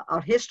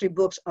our history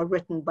books are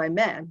written by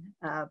men,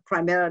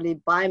 primarily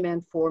by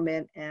men, for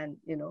men, and,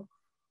 you know.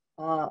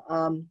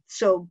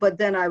 But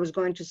then I was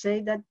going to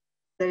say that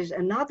there is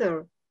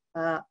another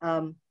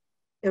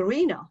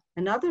arena,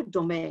 another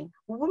domain.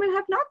 Women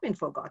have not been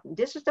forgotten.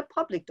 This is the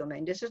public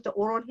domain. This is the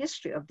oral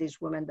history of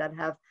these women that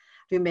have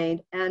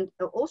remained. And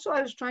also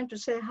I was trying to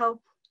say how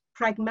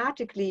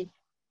pragmatically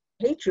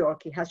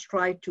patriarchy has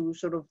tried to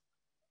sort of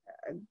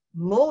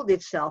mold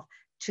itself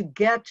to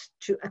get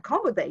to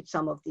accommodate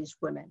some of these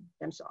women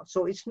themselves.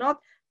 So it's not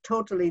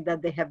totally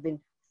that they have been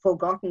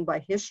forgotten by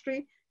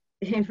history.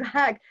 In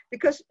fact,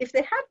 because if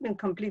they had been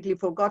completely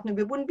forgotten,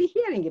 we wouldn't be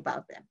hearing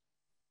about them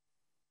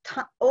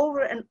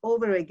over and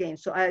over again.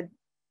 So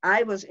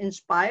I was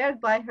inspired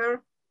by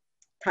her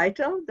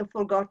title, The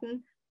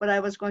Forgotten, but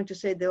I was going to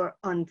say they are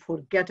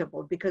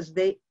unforgettable because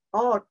they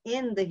are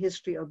in the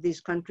history of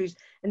these countries.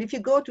 And if you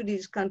go to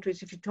these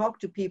countries, if you talk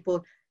to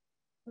people,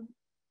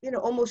 you know,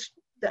 almost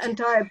the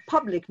entire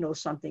public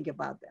knows something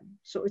about them.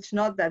 So it's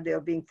not that they are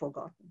being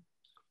forgotten,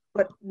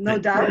 but no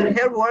doubt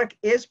her work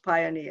is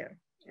pioneer.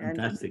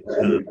 Fantastic.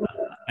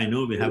 I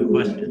know we have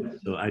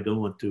questions, so I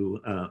don't want to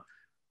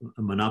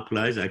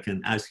monopolize. I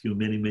can ask you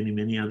many, many,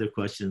 many other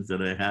questions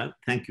that I have.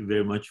 Thank you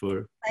very much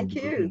for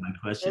my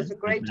questions. It was a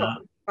great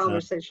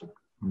conversation.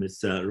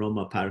 Ms.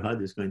 Roma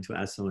Parhad is going to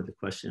ask some of the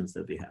questions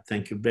that we have.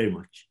 Thank you very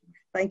much.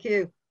 Thank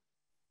you.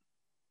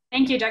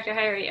 Thank you, Dr.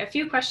 Haeri. A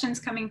few questions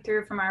coming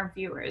through from our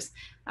viewers.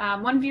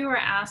 One viewer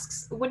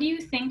asks, what do you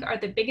think are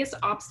the biggest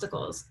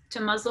obstacles to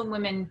Muslim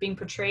women being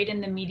portrayed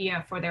in the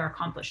media for their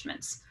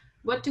accomplishments?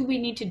 What do we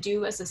need to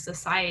do as a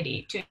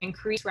society to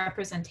increase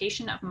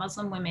representation of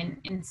Muslim women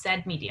in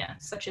said media,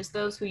 such as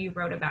those who you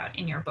wrote about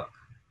in your book?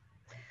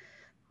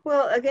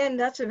 Well, again,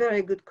 that's a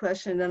very good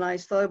question. And I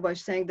started by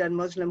saying that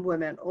Muslim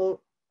women,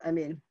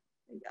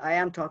 I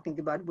am talking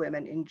about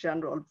women in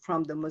general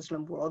from the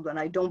Muslim world, and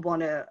I don't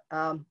want to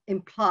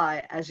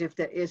imply as if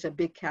there is a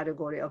big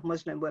category of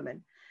Muslim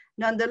women.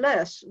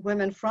 Nonetheless,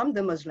 women from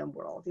the Muslim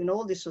world in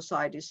all these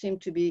societies seem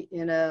to be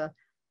in a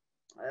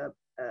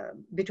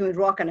between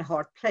rock and a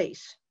hard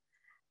place,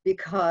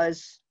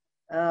 because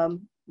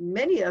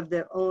many of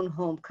their own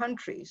home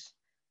countries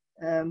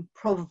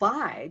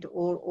provide,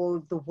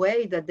 or the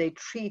way that they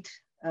treat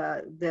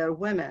their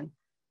women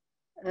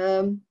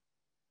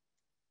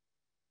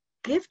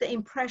give the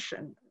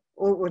impression,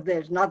 or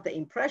there's not the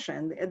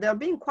impression, they're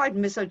being quite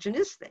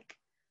misogynistic.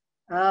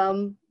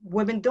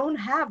 Women don't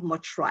have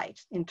much right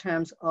in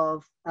terms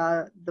of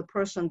the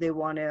person they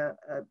want to,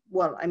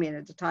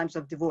 at the times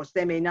of divorce,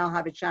 they may now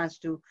have a chance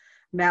to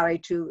marry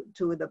to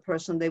the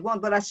person they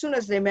want, but as soon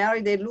as they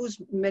marry, they lose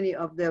many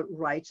of their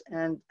rights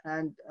and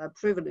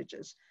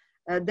privileges.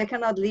 They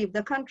cannot leave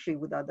the country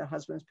without their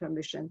husband's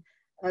permission.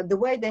 The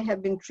way they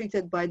have been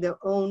treated by their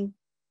own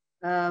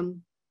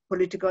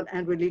political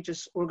and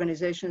religious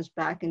organizations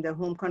back in their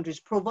home countries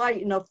provide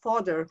enough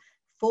fodder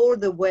for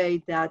the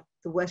way that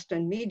the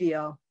Western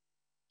media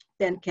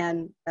then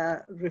can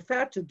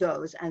refer to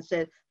those and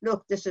say,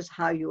 look, this is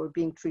how you are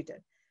being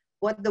treated.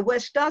 What the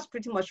West does,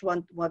 pretty much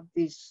what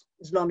these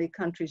Islamic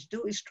countries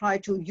do, is try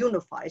to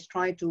unify, is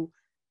try to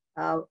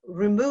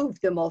remove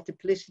the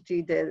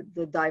multiplicity,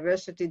 the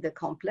diversity, the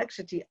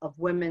complexity of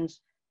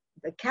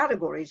the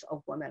categories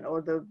of women,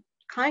 or the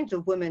kinds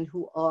of women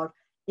who are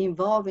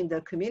involved in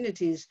their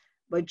communities,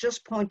 by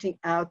just pointing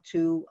out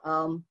to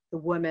the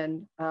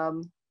women,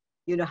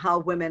 how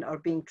women are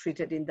being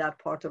treated in that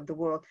part of the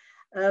world.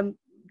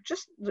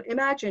 Just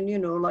imagine,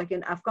 like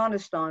in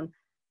Afghanistan,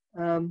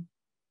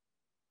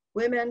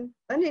 women,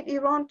 and in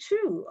Iran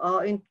too,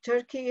 in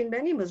Turkey, in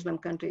many Muslim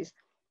countries,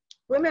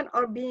 women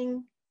are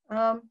being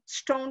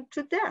stoned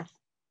to death,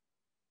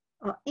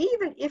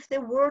 even if they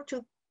were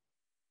to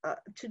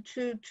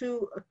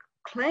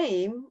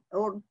claim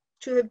or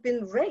to have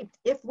been raped.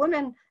 If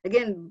women,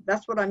 again,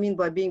 that's what I mean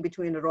by being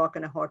between a rock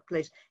and a hard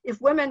place. If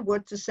women were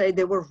to say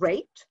they were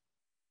raped,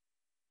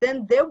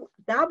 then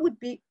that would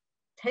be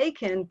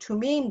taken to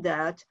mean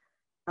that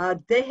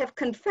they have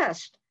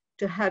confessed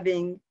to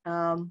having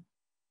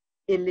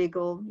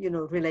illegal,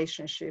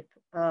 relationship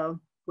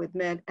with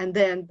men, and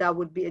then that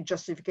would be a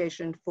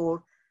justification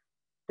for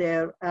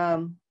their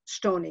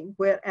stoning.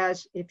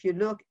 Whereas if you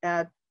look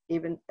at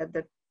even at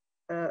the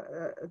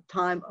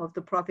time of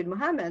the Prophet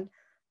Muhammad,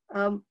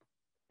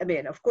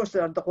 of course,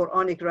 there are the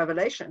Quranic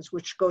revelations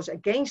which goes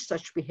against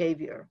such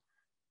behavior,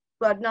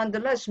 but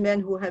nonetheless, men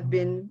who have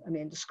been,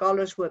 the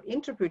scholars who have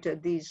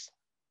interpreted these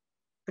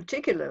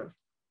particular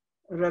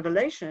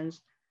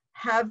revelations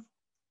have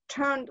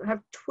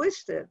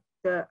twisted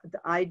the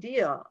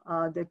idea,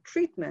 the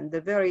treatment,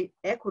 the very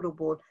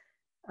equitable,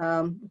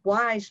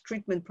 wise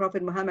treatment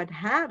Prophet Muhammad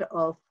had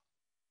of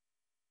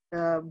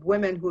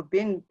women who have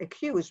been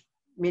accused,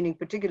 meaning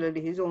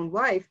particularly his own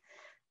wife.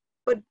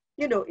 But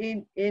in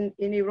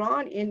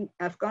Iran, in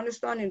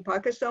Afghanistan, in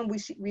Pakistan,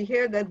 we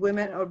hear that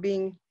women are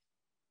being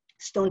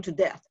stoned to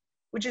death.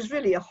 which is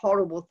really a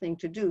horrible thing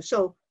to do.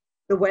 So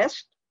the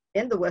West,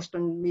 in the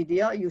Western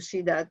media, you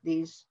see that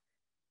these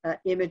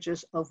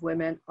images of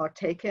women are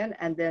taken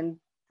and then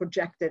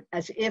projected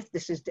as if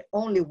this is the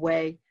only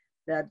way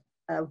that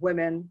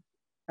women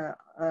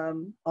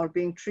are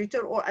being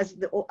treated, or as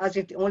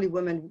if the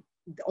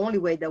only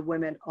way that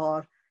women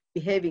are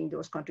behaving in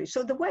those countries.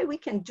 So the way we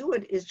can do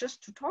it is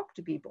just to talk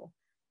to people.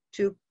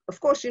 Of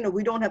course,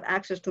 we don't have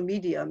access to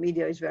media.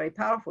 Media is very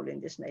powerful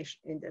in this nation,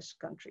 in this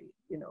country,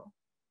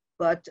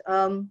 But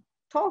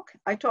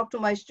I talk to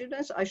my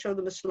students. I show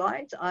them the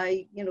slides.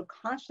 I,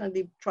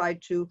 constantly try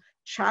to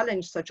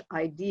challenge such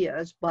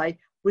ideas by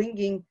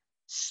bringing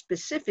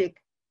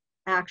specific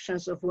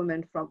actions of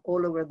women from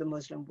all over the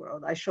Muslim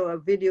world. I show a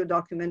video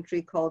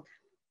documentary called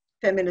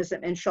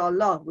Feminism,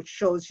 Inshallah, which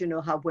shows,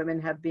 how women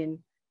have been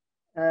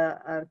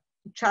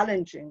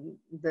challenging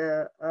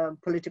their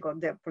political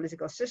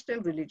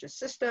system, religious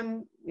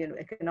system,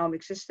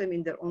 economic system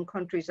in their own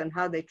countries, and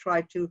how they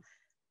try to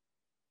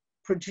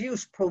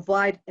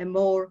provide a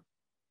more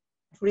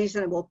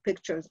reasonable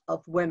pictures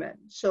of women.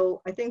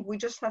 So I think we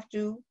just have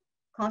to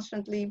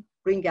constantly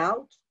bring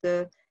out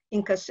the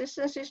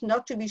inconsistencies,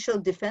 not to be so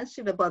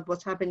defensive about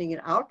what's happening in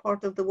our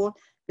part of the world,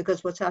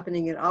 because what's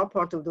happening in our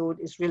part of the world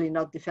is really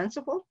not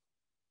defensible,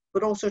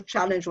 but also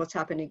challenge what's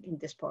happening in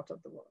this part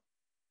of the world.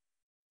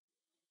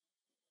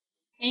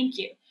 Thank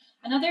you.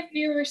 Another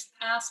viewer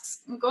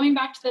asks, going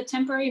back to the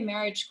temporary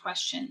marriage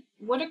question,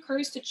 what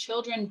occurs to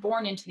children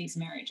born into these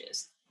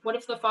marriages? What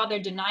if the father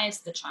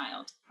denies the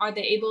child? Are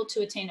they able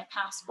to attain a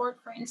passport,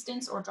 for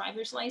instance, or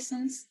driver's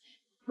license?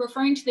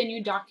 Referring to the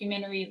new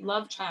documentary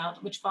Love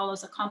Child, which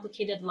follows a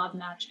complicated love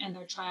match and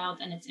their child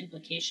and its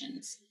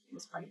implications,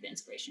 was part of the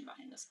inspiration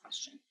behind this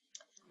question.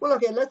 Well,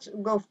 okay, let's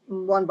go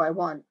one by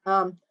one.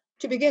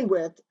 To begin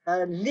with,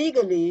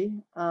 legally,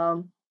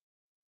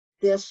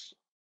 this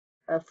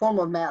form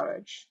of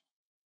marriage,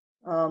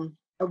 a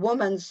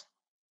woman's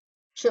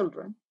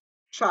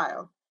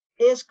child,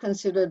 is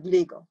considered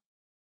legal.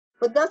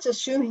 But that's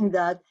assuming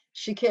that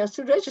she cares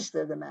to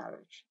register the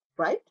marriage,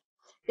 right?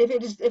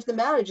 If the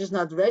marriage is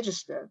not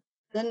registered,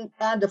 then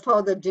and the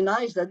father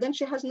denies that, then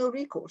she has no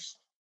recourse.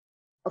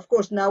 Of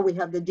course, now we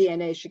have the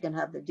DNA, she can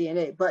have the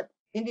DNA. But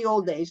in the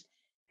old days,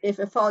 if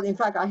a father, in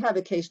fact, I have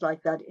a case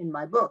like that in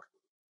my book.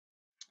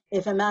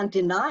 If a man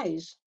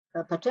denies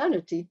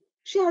paternity,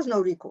 she has no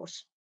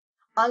recourse,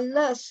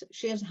 unless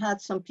she has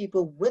had some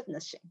people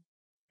witnessing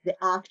the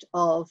act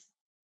of,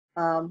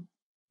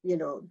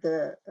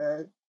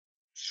 the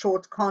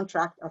short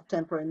contract of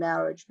temporary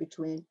marriage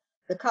between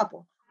the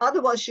couple.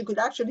 Otherwise, she could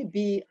actually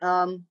be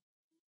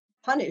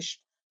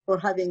punished for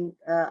having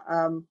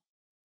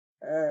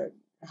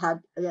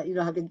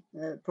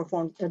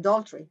performed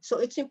adultery. So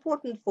it's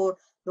important for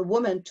the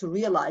woman to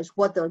realize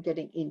what they're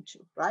getting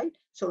into, right?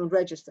 So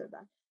register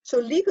that. So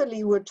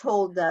legally, we're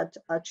told that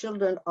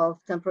children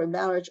of temporary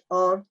marriage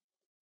are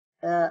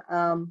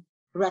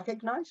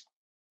recognized.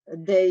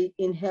 They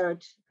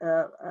inherit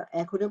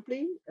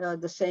equitably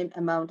the same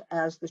amount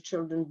as the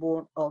children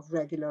born of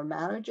regular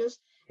marriages.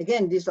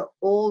 Again, these are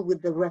all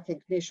with the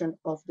recognition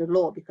of the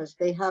law, because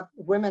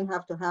women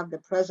have to have the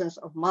presence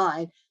of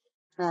mind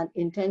and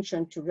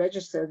intention to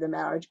register the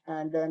marriage,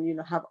 and then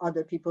have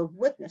other people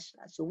witness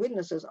that. So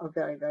witnesses are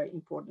very, very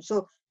important.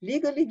 So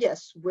legally,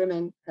 yes,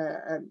 women,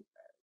 a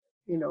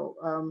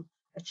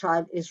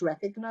child is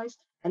recognized,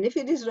 and if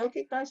it is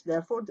recognized,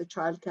 therefore the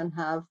child can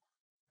have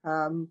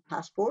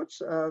passports,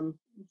 the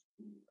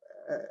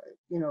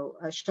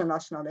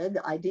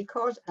ID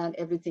cards, and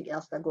everything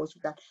else that goes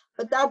with that.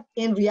 But that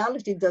in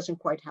reality doesn't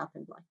quite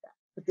happen like that.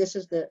 But this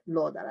is the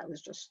law that I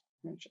was just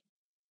mentioning.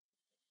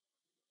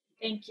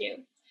 Thank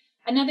you.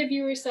 Another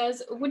viewer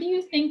says, what do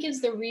you think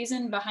is the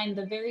reason behind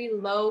the very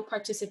low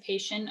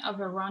participation of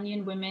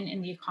Iranian women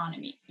in the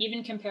economy,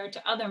 even compared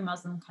to other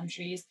Muslim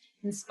countries,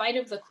 in spite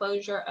of the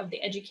closure of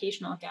the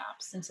educational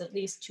gap since at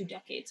least 2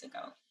 decades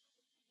ago?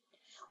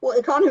 Well,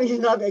 economy is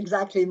not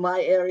exactly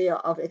my area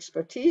of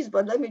expertise,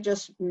 but let me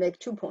just make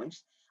 2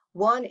 points.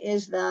 One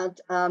is that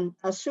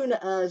as soon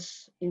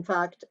as, in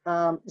fact,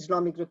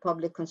 Islamic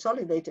Republic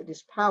consolidated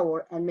its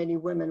power and many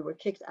women were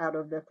kicked out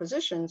of their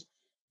positions,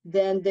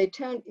 then they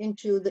turned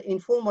into the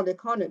informal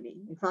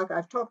economy. In fact,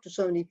 I've talked to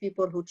so many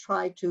people who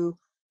try to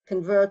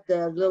convert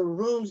their little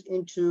rooms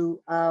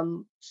into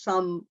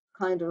some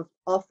kind of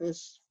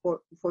office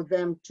for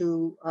them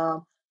to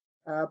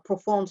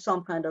perform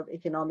some kind of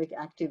economic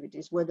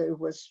activities, whether it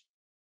was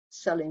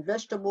selling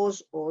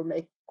vegetables or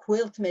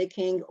quilt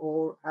making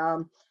or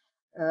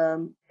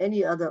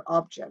any other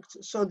objects.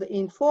 So the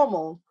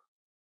informal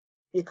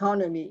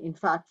economy, in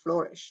fact,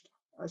 flourished.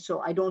 So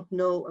I don't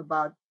know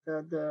about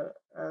the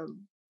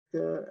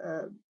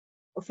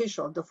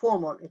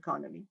formal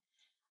economy.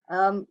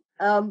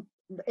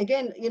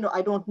 Again,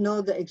 I don't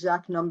know the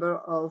exact number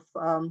of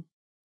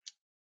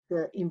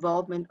the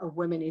involvement of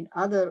women in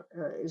other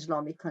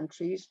Islamic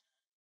countries.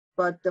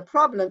 But the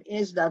problem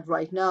is that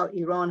right now,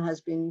 Iran has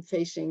been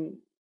facing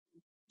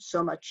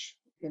so much,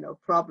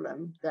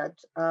 problem that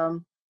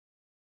the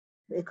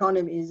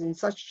economy is in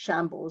such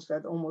shambles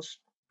that almost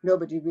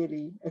nobody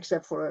really,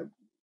 except for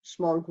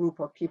small group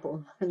of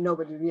people, and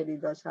nobody really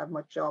does have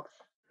much job.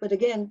 But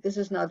again, this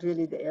is not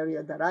really the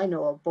area that I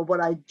know of. But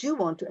what I do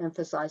want to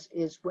emphasize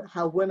is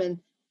how women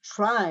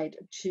tried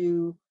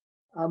to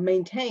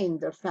maintain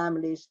their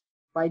families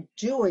by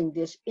doing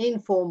this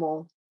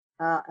informal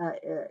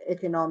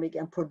economic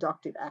and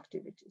productive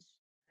activities.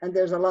 And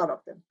there's a lot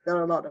of them. There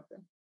are a lot of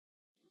them.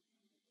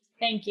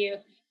 Thank you.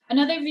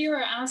 Another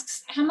viewer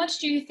asks, how much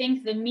do you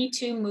think the Me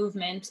Too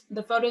movement,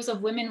 the photos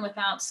of women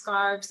without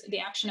scarves, the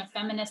action of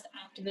feminist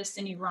activists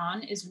in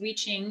Iran is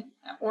reaching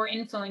or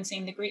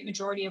influencing the great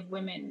majority of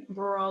women,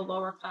 rural,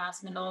 lower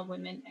class, middle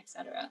women,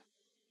 etc.?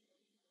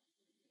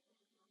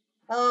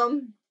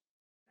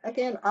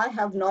 Again, I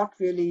have not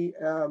really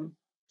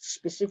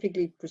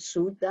specifically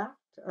pursued that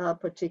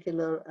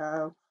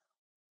particular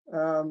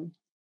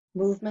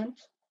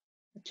movement.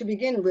 To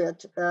begin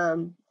with,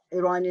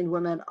 Iranian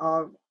women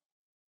are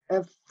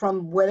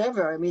from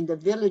wherever, I mean, the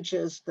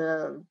villages,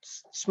 the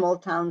small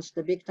towns,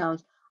 the big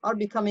towns, are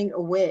becoming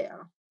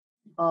aware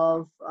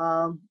of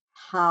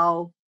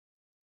how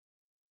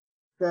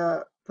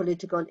the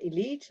political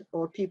elite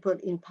or people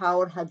in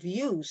power have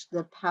used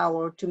their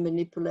power to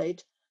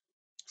manipulate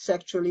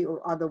sexually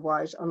or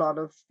otherwise a lot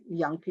of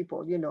young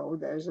people. You know,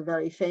 there's a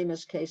very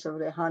famous case of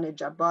Rehane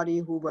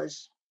Jabari, who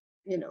was,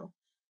 you know,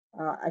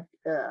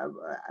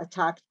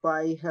 attacked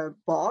by her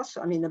boss.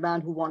 I mean, the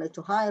man who wanted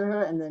to hire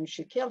her, and then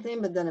she killed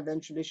him, and then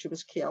eventually she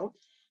was killed.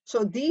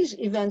 So these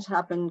events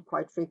happen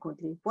quite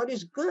frequently. What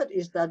is good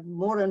is that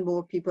more and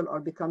more people are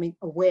becoming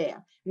aware.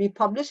 I mean,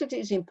 publicity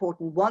is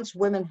important. Once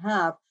women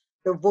have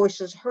their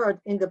voices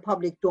heard in the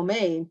public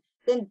domain,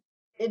 then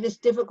it is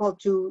difficult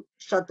to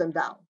shut them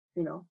down.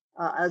 You know,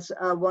 as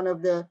one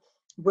of the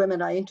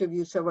women I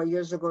interviewed several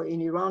years ago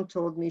in Iran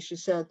told me, she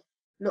said,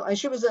 no, and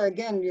she was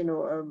again, you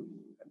know,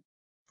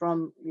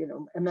 from, you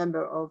know, a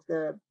member of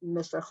the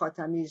Mr.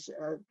 Khatami's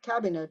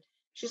cabinet.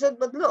 She said,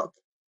 but look,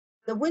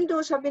 the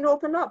windows have been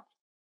opened up.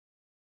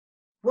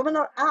 Women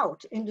are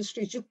out in the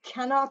streets. You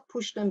cannot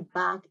push them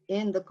back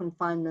in the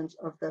confinements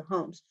of their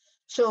homes.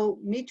 So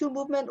Me Too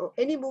movement or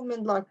any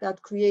movement like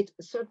that create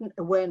a certain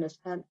awareness,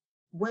 and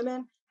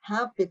women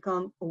have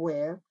become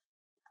aware,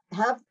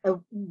 have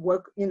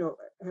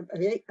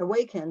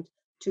awakened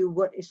to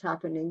what is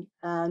happening.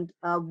 And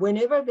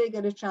whenever they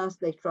get a chance,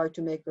 they try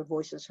to make their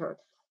voices heard.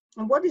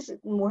 And what is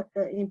more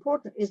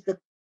important is the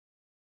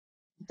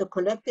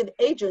collective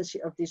agency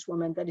of these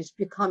women that is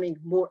becoming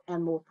more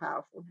and more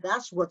powerful.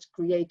 That's what's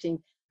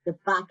creating the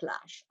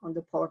backlash on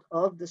the part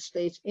of the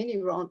states in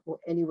Iran or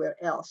anywhere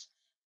else.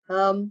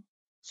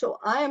 So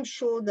I am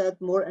sure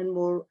that more and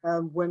more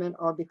women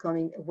are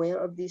becoming aware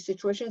of these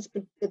situations.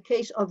 But the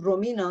case of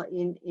Romina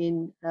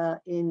in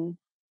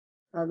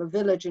the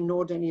village in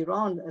northern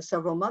Iran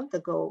several months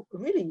ago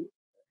really,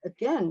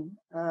 again,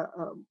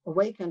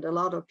 awakened a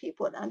lot of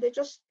people. And it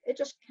just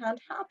can't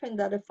happen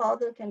that a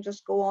father can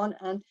just go on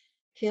and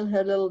kill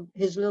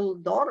his little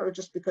daughter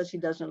just because he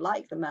doesn't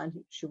like the man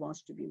she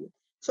wants to be with.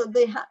 So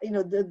they have, you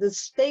know, the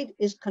state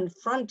is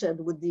confronted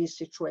with these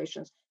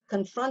situations,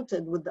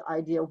 confronted with the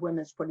idea of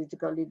women's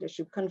political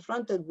leadership,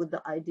 confronted with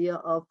the idea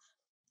of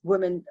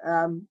women.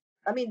 I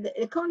mean, the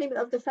economy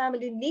of the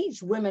family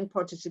needs women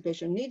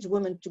participation, needs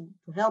women to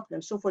help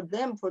them. So for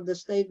the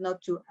state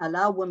not to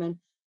allow women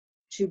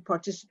to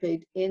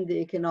participate in the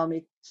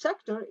economic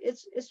sector,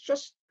 it's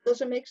just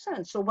doesn't make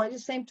sense. So by the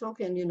same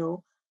token, you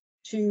know,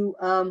 to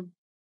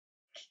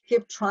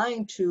keep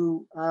trying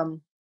to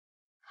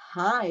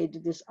hide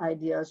these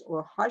ideas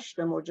or hush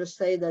them or just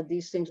say that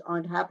these things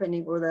aren't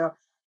happening or they're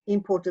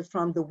imported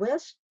from the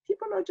West,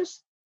 people are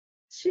just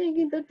seeing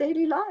in their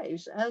daily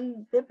lives,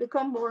 and they've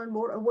become more and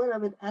more aware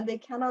of it, and they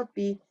cannot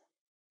be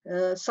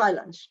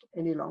silenced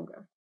any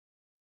longer.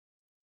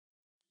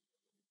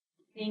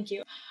 Thank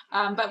you.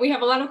 But we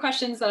have a lot of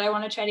questions that I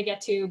want to try to get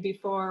to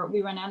before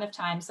we run out of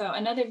time. So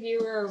another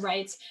viewer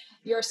writes,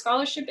 your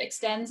scholarship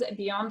extends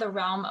beyond the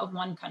realm of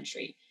one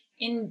country.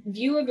 In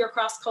view of your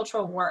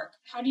cross-cultural work,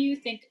 how do you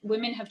think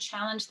women have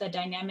challenged the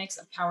dynamics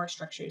of power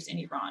structures in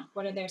Iran?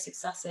 What are their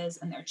successes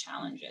and their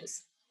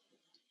challenges?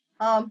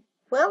 Well,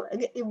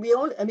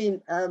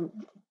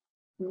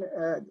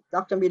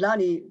 Dr.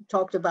 Milani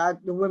talked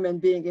about the women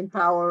being in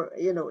power,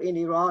 you know, in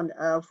Iran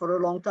for a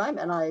long time,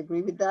 and I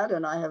agree with that,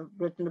 and I have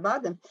written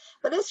about them.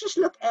 But let's just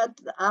look at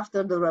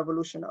after the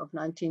revolution of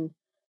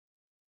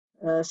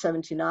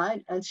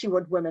 1979 and see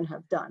what women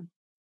have done.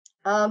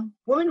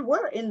 Women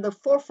were in the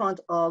forefront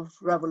of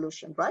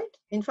revolution, right?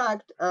 In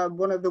fact,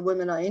 one of the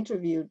women I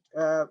interviewed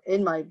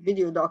in my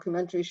video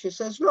documentary, she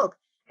says, look,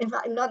 in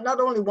fact, not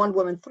only one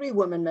woman, 3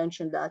 women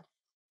mentioned that.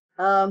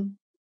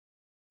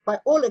 By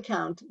all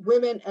accounts,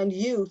 women and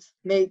youth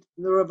made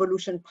the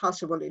revolution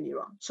possible in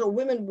Iran. So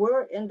women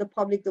were in the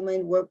public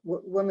domain,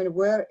 women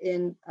were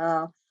in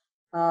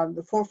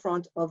the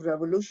forefront of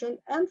revolution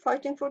and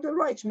fighting for their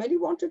rights. Many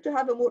wanted to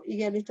have a more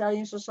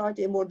egalitarian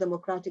society, a more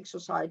democratic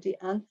society,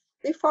 and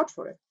they fought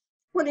for it.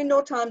 Well, in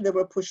no time, they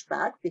were pushed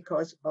back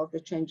because of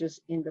the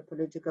changes in the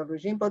political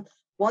regime. But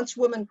once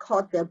women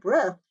caught their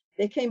breath,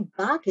 they came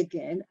back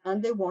again and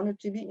they wanted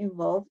to be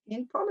involved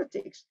in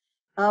politics.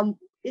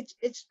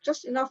 it's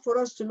just enough for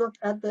us to look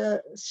at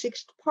the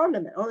 6th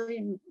parliament, or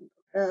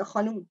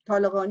Khanum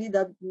Talagani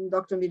that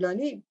Dr.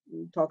 Milani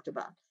talked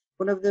about,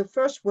 one of the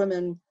first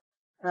women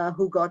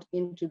who got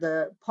into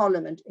the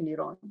parliament in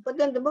Iran. But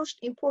then the most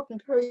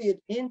important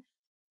period in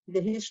the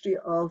history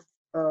of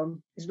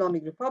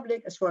Islamic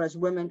Republic, as far as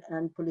women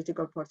and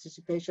political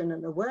participation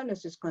and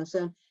awareness is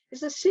concerned,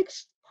 is the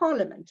 6th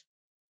parliament,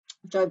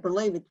 which I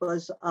believe it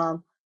was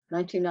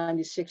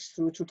 1996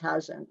 through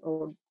 2000,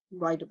 or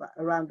right about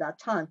around that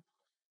time.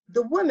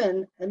 The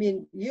women, I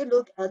mean, you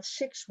look at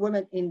 6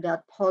 women in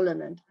that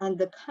parliament and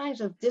the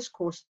kinds of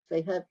discourse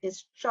they have,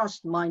 it's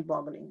just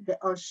mind-boggling. They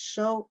are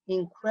so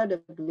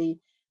incredibly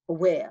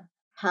aware,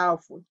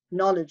 powerful,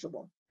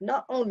 knowledgeable,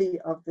 not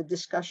only of the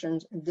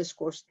discussions and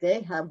discourse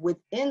they have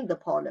within the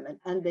parliament,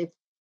 and they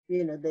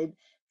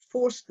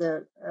force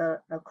their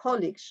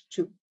colleagues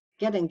to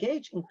get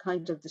engaged in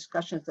kinds of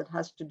discussions that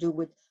has to do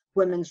with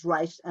women's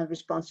rights and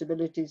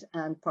responsibilities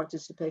and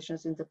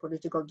participations in the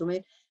political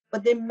domain,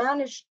 but they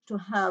managed to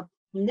have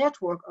a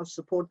network of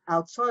support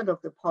outside of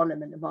the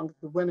parliament among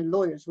the women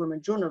lawyers,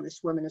 women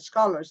journalists, women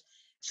scholars.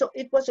 So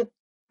it was a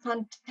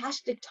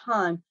fantastic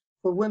time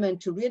for women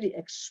to really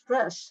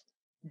express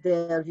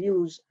their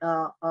views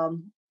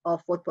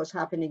of what was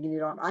happening in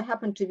Iran. I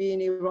happened to be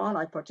in Iran.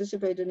 I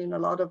participated in a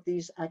lot of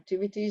these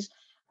activities.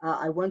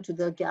 I went to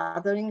the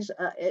gatherings.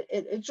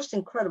 It's just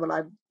incredible.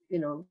 I've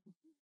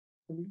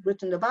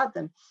written about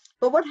them.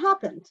 But what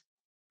happened?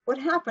 What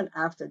happened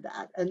after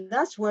that? And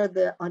that's where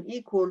the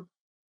unequal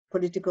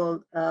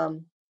political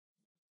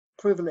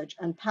privilege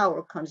and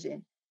power comes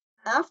in.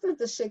 After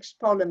the 6th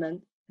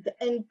parliament, the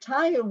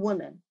entire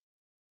women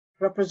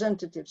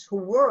representatives who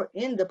were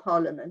in the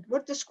parliament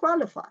were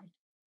disqualified.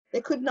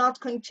 They could not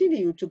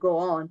continue to go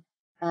on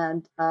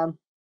and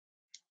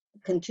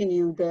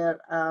continue their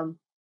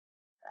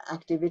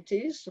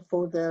activities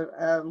for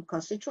their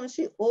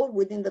constituency or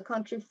within the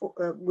country,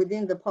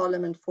 within the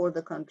parliament for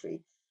the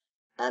country.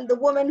 And the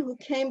women who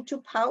came to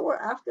power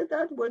after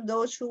that were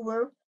those who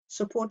were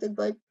supported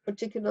by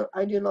particular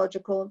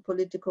ideological,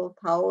 political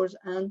powers,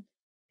 and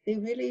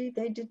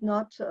they did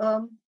not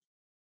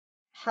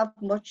have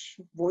much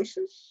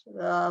voices.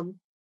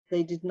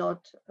 They did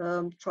not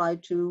try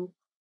to,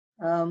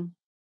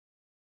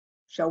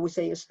 shall we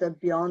say, step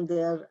beyond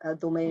their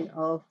domain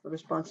of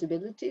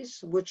responsibilities,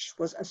 which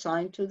was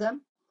assigned to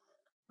them.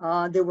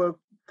 They were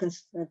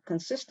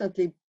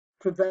consistently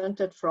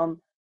prevented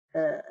from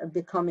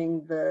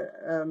becoming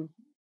the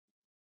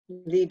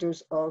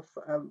leaders of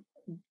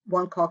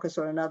one caucus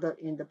or another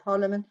in the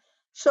parliament.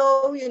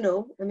 So,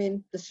 I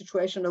mean, the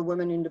situation of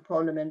women in the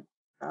parliament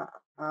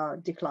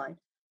declined.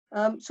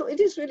 So it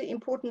is really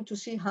important to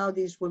see how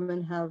these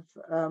women have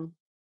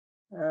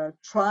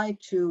tried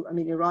to, I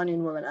mean,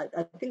 Iranian women,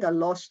 I think I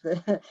lost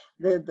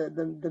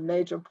the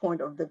major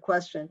point of the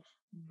question.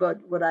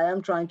 But what I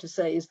am trying to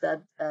say is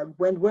that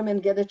when women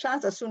get a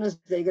chance, as soon as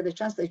they get a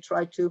chance, they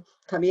try to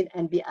come in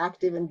and be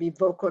active and be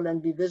vocal and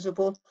be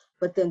visible.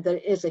 But then there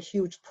is a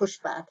huge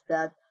pushback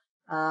that,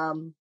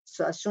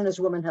 so as soon as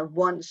women have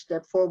one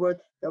step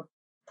forward, they'll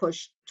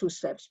push 2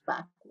 steps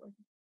backward.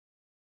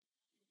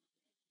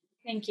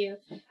 Thank you.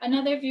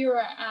 Another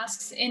viewer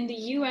asks, in the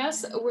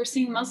US, we're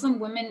seeing Muslim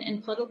women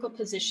in political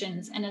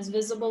positions and as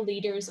visible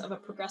leaders of a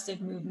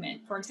progressive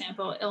movement. For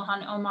example,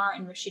 Ilhan Omar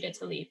and Rashida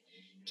Tlaib.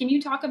 Can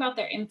you talk about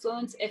their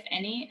influence, if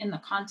any, in the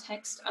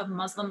context of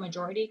Muslim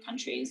majority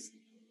countries?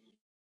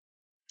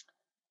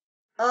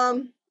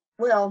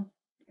 Well,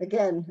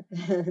 again,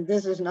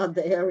 this is not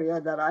the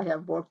area that I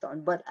have worked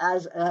on, but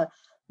as a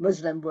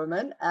Muslim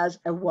woman, as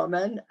a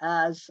woman,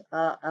 as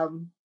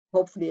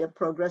hopefully a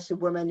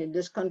progressive woman in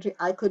this country,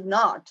 I could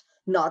not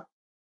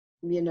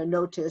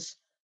notice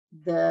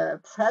the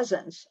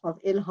presence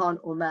of Ilhan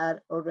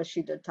Omar or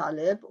Rashida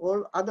Tlaib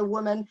or other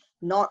women,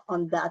 not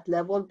on that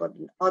level, but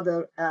in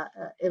other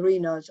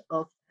arenas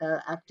of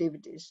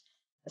activities,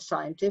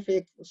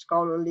 scientific,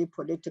 scholarly,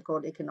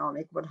 political,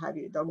 economic, what have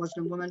you. There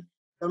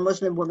are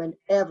Muslim women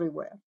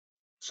everywhere.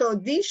 So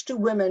these 2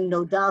 women,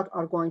 no doubt,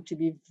 are going to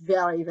be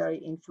very, very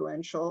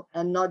influential,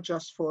 and not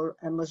just for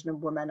a Muslim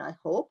woman, I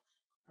hope.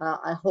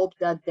 I hope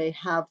that they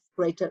have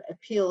greater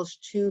appeals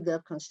to their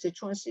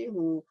constituency,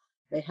 who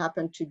they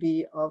happen to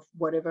be of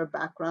whatever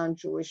background,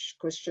 Jewish,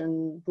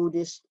 Christian,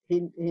 Buddhist,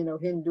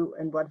 Hindu,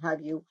 and what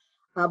have you.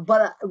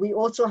 But we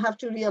also have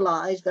to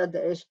realize that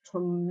there is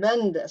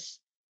tremendous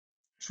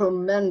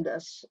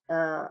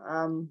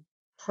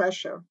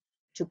pressure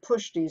to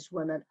push these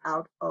women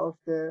out of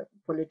the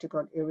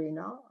political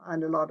arena,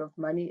 and a lot of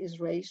money is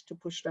raised to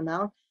push them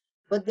out.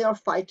 But they are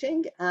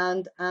fighting,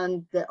 and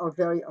they are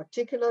very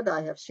articulate.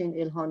 I have seen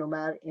Ilhan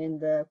Omar in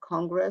the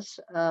Congress,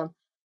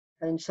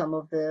 in some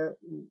of the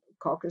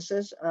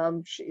caucuses.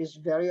 She is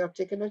very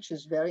articulate.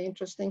 She's very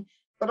interesting.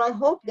 But I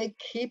hope they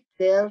keep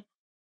their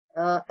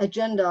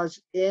agendas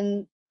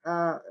in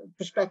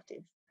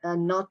perspective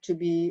and not to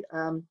be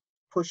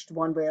pushed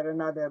one way or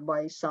another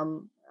by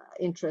some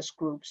interest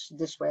groups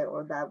this way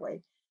or that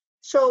way.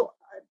 So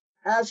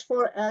as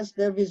far as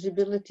their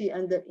visibility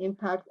and their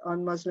impact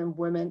on Muslim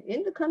women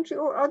in the country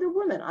or other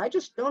women, I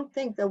just don't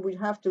think that we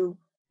have to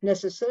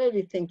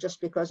necessarily think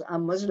just because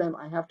I'm Muslim,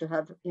 I have to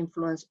have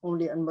influence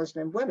only on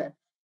Muslim women.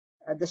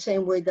 The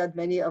same way that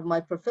many of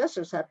my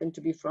professors happen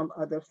to be from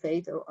other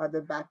faith or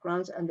other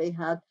backgrounds, and they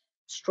had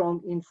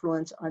strong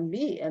influence on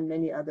me and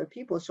many other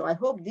people. So I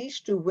hope these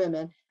two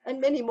women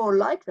and many more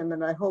like them,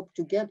 and I hope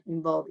to get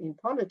involved in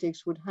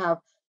politics, would have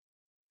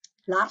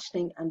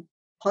lasting and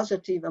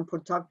positive and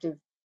productive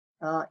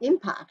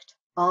impact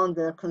on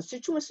their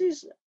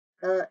constituencies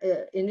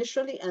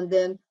initially, and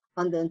then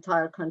on the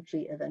entire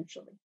country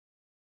eventually.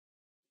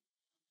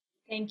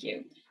 Thank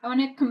you. I want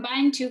to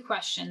combine two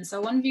questions.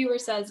 So one viewer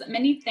says,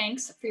 many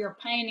thanks for your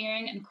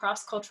pioneering and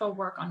cross-cultural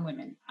work on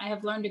women. I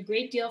have learned a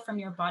great deal from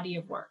your body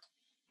of work.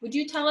 Would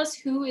you tell us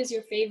who is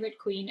your favorite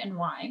queen and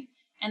why?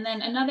 And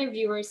then another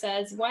viewer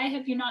says, why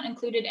have you not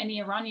included any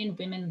Iranian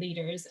women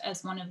leaders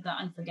as one of the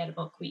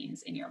unforgettable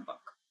queens in your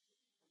book?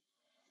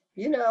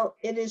 You know,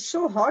 it is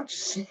so hard to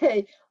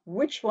say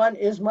which one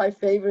is my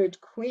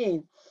favorite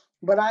queen,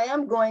 but I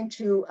am going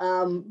to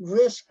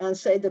risk and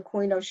say the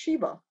Queen of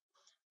Sheba.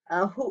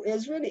 Who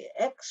is really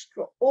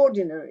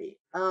extraordinary.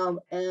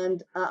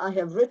 And I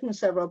have written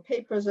several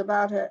papers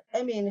about her.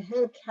 I mean,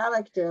 her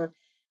character,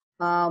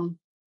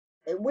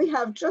 we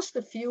have just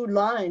a few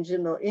lines, you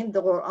know, in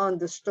the Quran.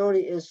 The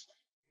story is,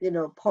 you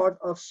know, part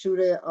of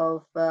Surah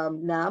of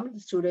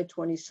Naml, Surah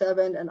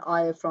 27, and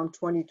ayah from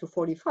 20 to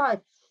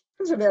 45.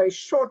 There's a very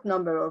short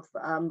number of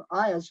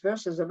ayahs,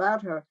 verses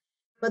about her.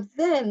 But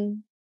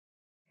then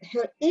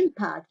her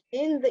impact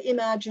in the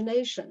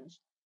imaginations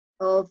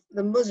of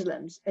the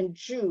Muslims and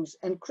Jews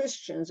and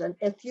Christians and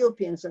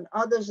Ethiopians and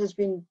others has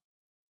been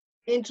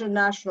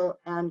international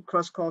and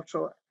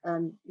cross-cultural,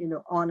 and, you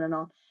know, on and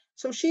on.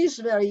 So she's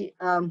very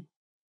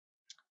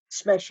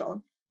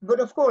special. But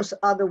of course,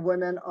 other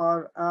women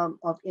are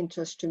of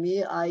interest to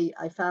me.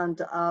 I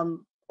found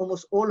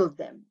almost all of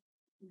them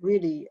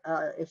really,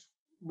 if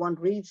one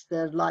reads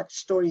their life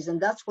stories, and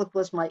that's what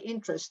was my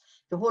interest.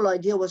 The whole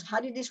idea was, how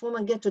did these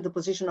women get to the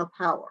position of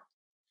power?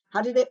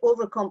 How did they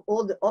overcome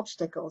all the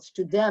obstacles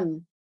to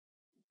them,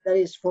 that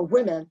is for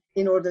women,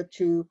 in order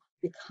to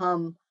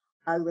become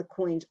the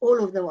queens?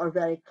 All of them are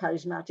very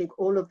charismatic.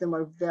 All of them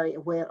are very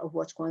aware of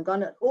what's going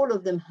on. And all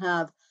of them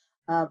have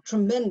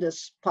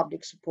tremendous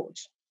public support.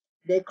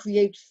 They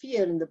create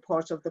fear in the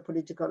parts of the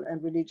political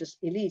and religious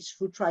elites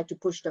who try to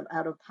push them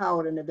out of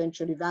power and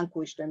eventually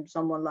vanquish them.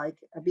 Someone like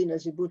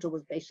Benazir Bhutto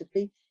was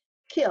basically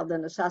killed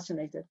and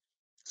assassinated.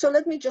 So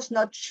let me just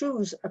not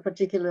choose a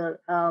particular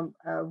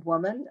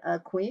woman,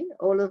 queen.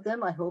 All of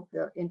them, I hope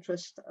they're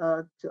interest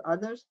to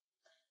others.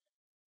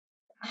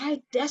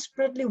 I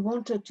desperately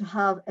wanted to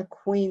have a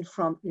queen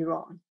from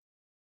Iran,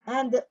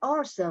 and there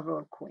are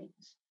several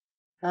queens.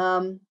 There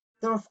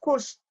are, of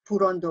course,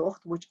 Purandokht,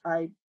 which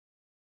I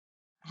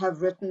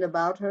have written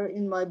about her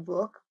in my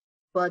book,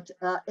 but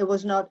it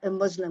was not a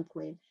Muslim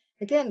queen.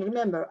 Again,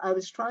 remember, I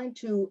was trying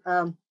to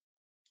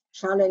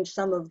challenge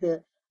some of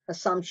the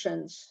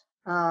assumptions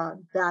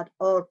that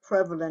are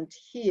prevalent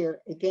here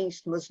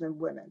against Muslim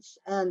women's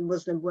and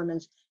Muslim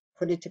women's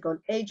political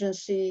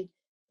agency,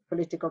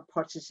 political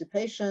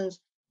participations,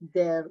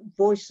 their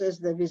voices,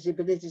 their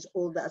visibilities,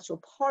 all that.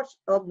 So part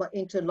of my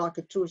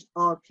interlocutors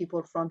are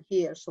people from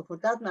here. So for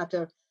that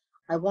matter,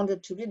 I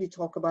wanted to really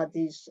talk about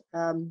these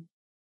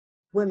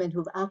women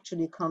who've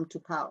actually come to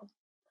power.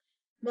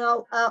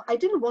 Now, I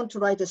didn't want to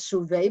write a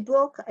survey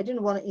book. I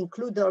didn't want to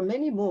include, there are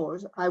many more.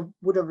 I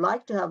would have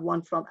liked to have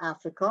one from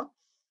Africa.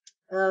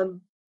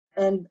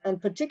 And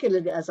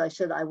particularly, as I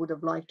said, I would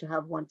have liked to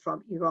have one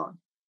from Iran.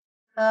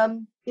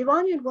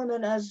 Iranian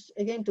women, as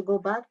again, to go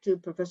back to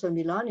Professor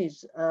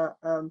Milani's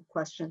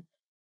question,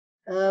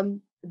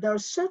 there are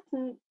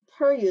certain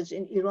periods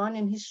in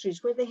Iranian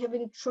histories where they have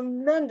been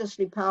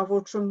tremendously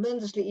powerful,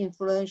 tremendously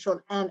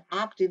influential, and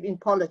active in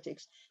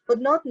politics, but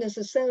not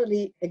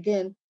necessarily,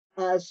 again,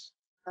 as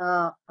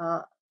the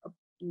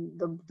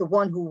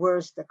one who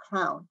wears the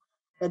crown.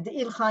 The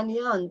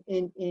Ilkhanian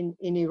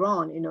in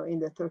Iran, you know, in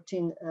the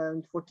 13th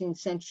and 14th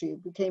century,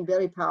 became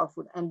very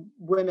powerful, and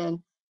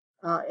women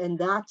in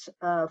that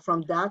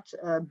from that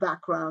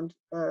background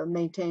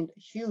maintained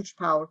huge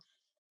power.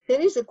 There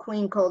is a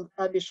queen called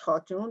Abish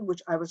Khatun,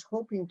 which I was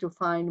hoping to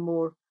find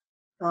more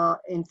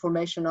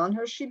information on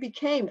her. She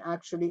became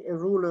actually a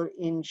ruler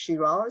in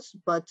Shiraz,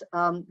 but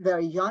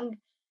very young,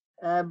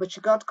 but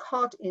she got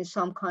caught in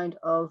some kind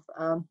of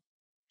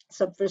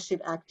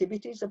subversive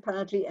activities,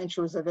 apparently, and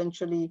she was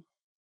eventually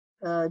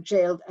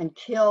jailed and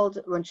killed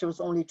when she was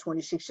only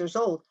 26 years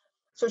old.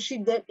 So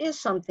there is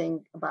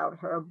something about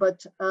her,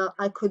 but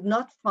I could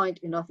not find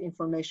enough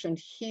information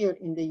here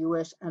in the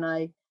US, and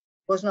I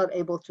was not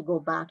able to go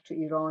back to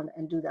Iran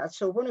and do that.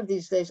 So one of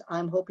these days,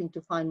 I'm hoping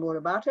to find more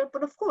about her.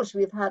 But of course,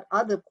 we've had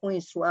other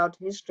queens throughout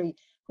history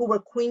who were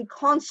queen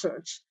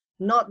consorts,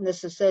 not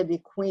necessarily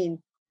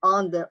queen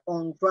on their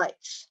own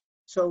rights.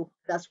 So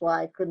that's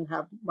why I couldn't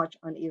have much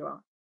on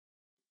Iran.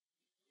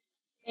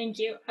 Thank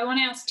you. I want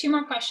to ask two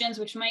more questions,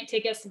 which might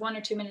take us 1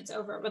 or 2 minutes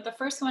over. But the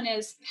first one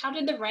is, how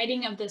did the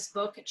writing of this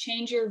book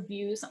change your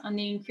views on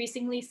the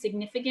increasingly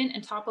significant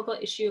and topical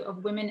issue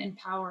of women in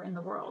power in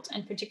the world,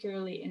 and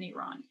particularly in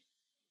Iran?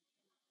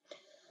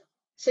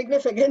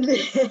 Significantly.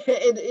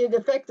 It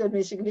affected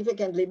me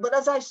significantly. But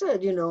as I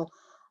said, you know,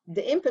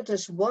 the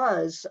impetus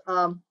was,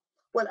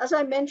 well, as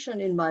I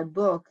mentioned in my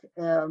book,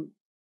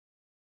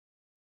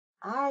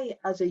 I,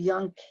 as a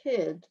young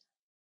kid,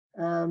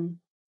 um,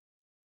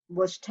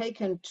 was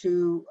taken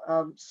to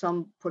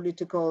some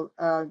political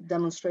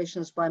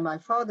demonstrations by my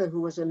father,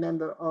 who was a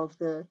member of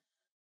the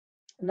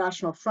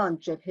National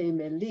Front, Jabhe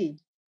Milli.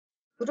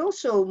 But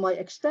also my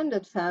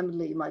extended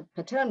family, my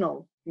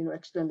paternal, you know,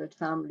 extended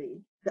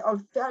family. There are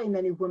very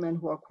many women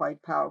who are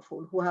quite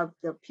powerful, who have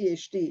their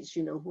PhDs,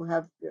 you know, who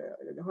had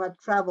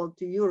traveled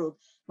to Europe.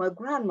 My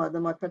grandmother,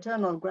 my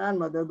paternal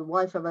grandmother, the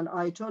wife of an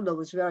Ayatollah,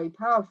 was very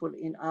powerful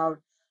in our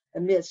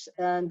midst.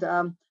 And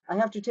I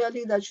have to tell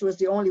you that she was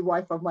the only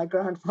wife of my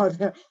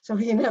grandfather, so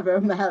he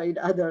never married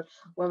other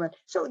women.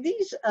 So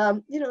these,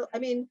 you know, I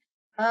mean,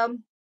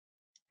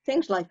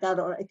 things like that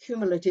are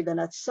accumulative, and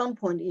at some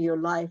point in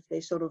your life,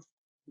 they sort of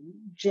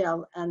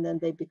gel and then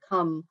they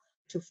become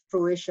to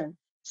fruition.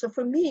 So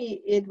for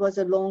me, it was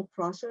a long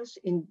process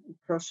in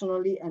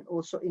personally and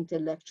also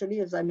intellectually.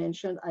 As I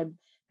mentioned, I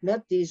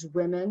met these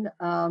women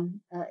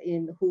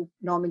who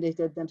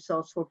nominated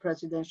themselves for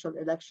presidential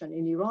election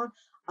in Iran.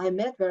 I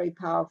met very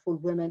powerful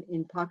women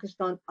in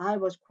Pakistan. I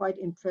was quite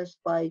impressed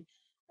by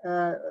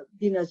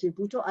Benazir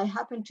Bhutto. I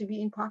happened to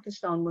be in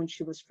Pakistan when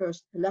she was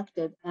first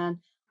elected, and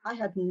I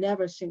had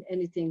never seen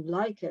anything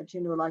like it,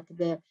 you know, like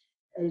the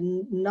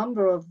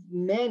number of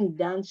men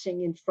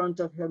dancing in front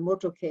of her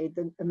motorcade,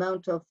 the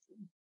amount of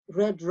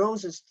red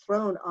roses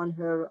thrown on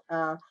her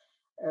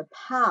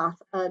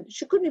path.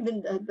 She couldn't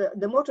even,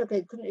 the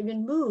motorcade couldn't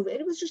even move.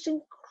 It was just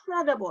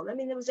incredible. I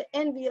mean, there was an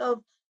envy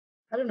of,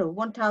 I don't know,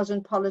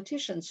 1,000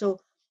 politicians. So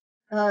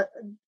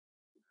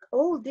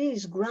all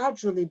these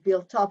gradually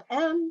built up.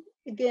 And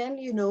again,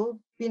 you know,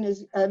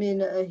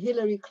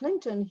 Hillary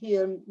Clinton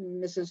here,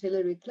 Mrs.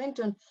 Hillary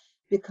Clinton,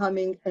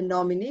 becoming a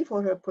nominee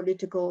for her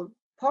political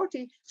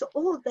party. So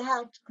all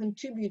that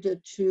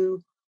contributed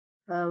to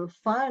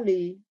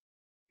finally,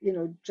 you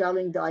know,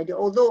 gelling the idea.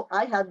 Although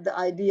I had the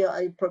idea,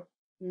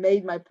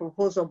 made my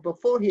proposal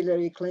before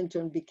Hillary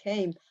Clinton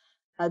became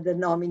the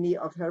nominee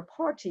of her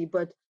party.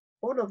 But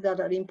all of that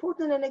are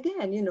important. And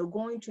again, you know,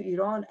 going to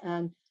Iran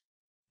and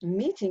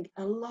meeting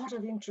a lot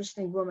of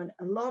interesting women,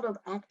 a lot of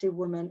active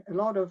women, a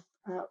lot of,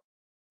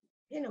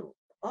 you know,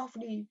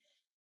 awfully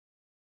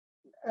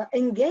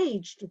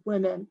engaged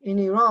women in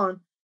Iran,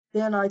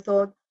 then I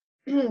thought,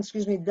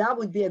 excuse me, that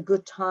would be a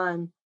good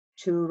time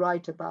to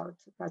write about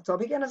that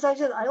topic. And as I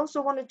said, I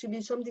also wanted to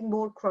be something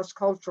more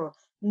cross-cultural,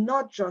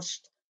 not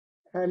just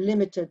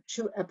limited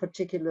to a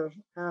particular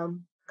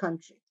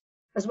country,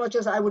 as much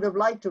as I would have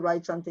liked to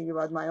write something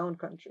about my own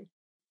country.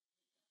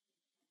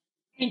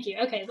 Thank you.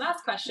 Okay,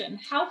 last question.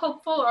 How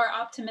hopeful or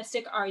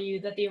optimistic are you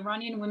that the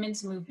Iranian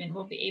women's movement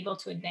will be able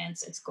to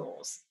advance its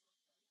goals?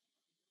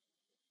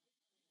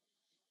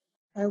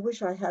 I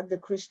wish I had the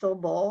crystal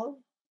ball,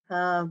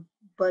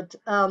 but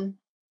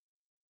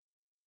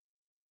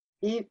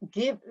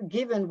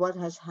given what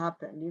has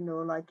happened, you know,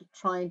 like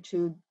trying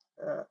to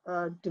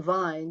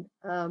divine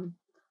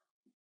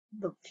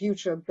the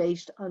future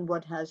based on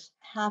what has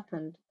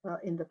happened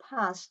in the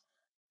past,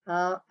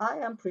 I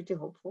am pretty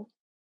hopeful.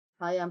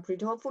 I am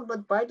pretty hopeful,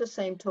 but by the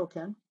same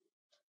token,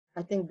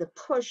 I think the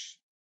push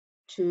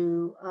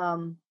to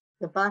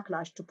the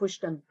backlash to push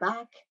them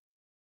back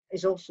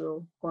is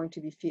also going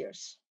to be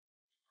fierce.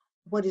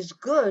 What is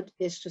good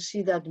is to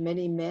see that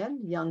many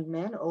men, young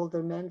men,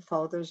 older men,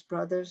 fathers,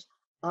 brothers,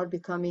 are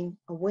becoming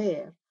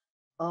aware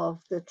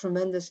of the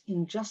tremendous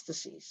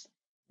injustices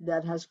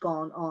that has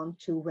gone on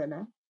to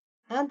women,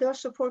 and they're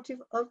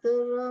supportive of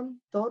their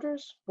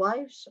daughters,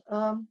 wives,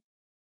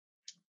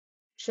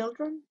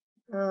 children,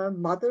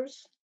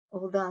 mothers,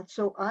 all that.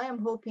 So I am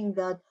hoping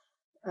that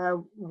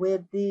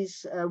with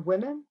these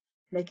women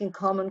making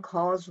common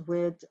cause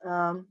with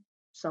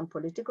some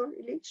political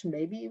elites,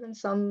 maybe even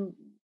some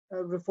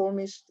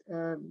reformist,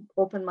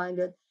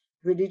 open-minded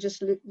religious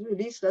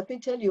elites. Let me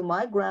tell you,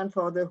 my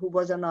grandfather, who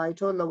was an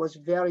Ayatollah, was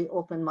very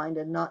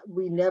open-minded.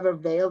 We never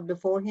veiled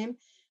before him.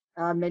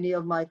 Many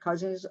of my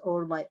cousins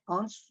or my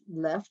aunts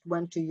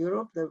went to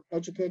Europe. They're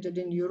educated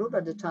in Europe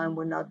at the time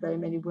when not very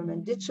many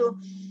women did so.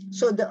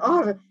 So there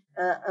are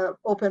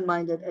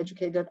open-minded,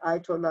 educated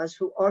Ayatollahs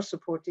who are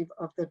supportive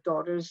of their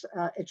daughters'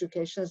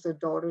 educations, their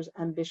daughters'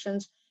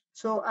 ambitions.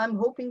 So I'm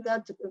hoping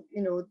that,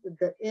 you know,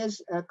 there is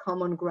a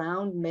common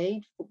ground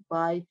made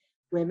by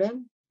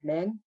women,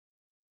 men,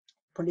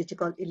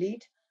 political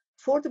elite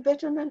for the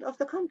betterment of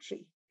the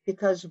country.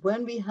 Because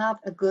when we have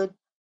a good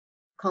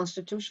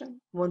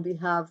constitution, when we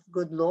have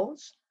good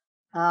laws,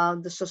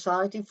 the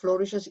society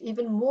flourishes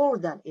even more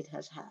than it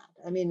has had.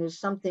 I mean, there's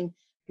something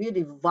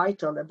really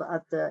vital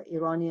about the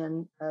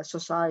Iranian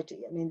society.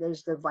 I mean,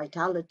 there's the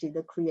vitality,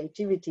 the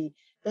creativity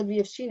that we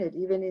have seen it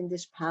even in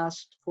this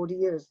past 40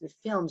 years, the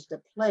films,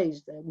 the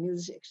plays, the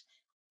musics,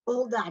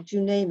 all that, you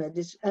name it,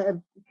 it's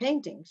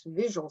paintings,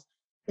 visuals.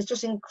 It's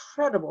just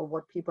incredible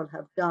what people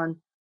have done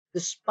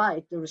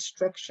despite the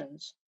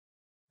restrictions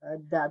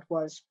that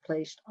was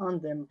placed on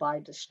them by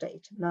the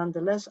state.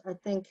 Nonetheless, I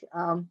think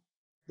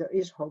there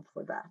is hope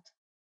for that.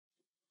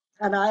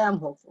 And I am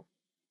hopeful.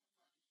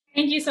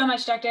 Thank you so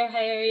much, Dr.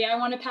 Haeri. I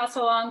want to pass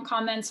along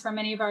comments from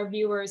many of our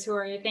viewers who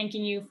are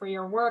thanking you for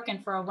your work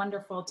and for a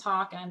wonderful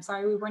talk. And I'm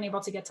sorry we weren't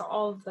able to get to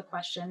all of the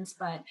questions,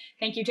 but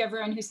thank you to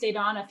everyone who stayed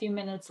on a few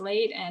minutes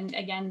late. And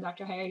again,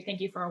 Dr. Haeri,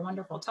 thank you for a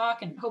wonderful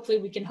talk. And hopefully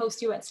we can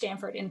host you at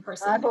Stanford in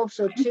person. I hope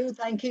so too.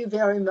 Thank you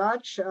very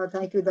much.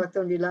 Thank you,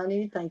 Dr.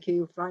 Milani. Thank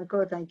you,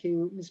 Franco. Thank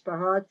you, Ms.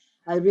 Parhad.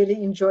 I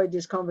really enjoyed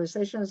these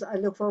conversations. I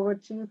look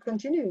forward to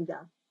continuing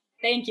that.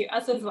 Thank you.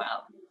 Us as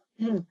well.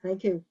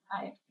 Thank you.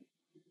 Bye.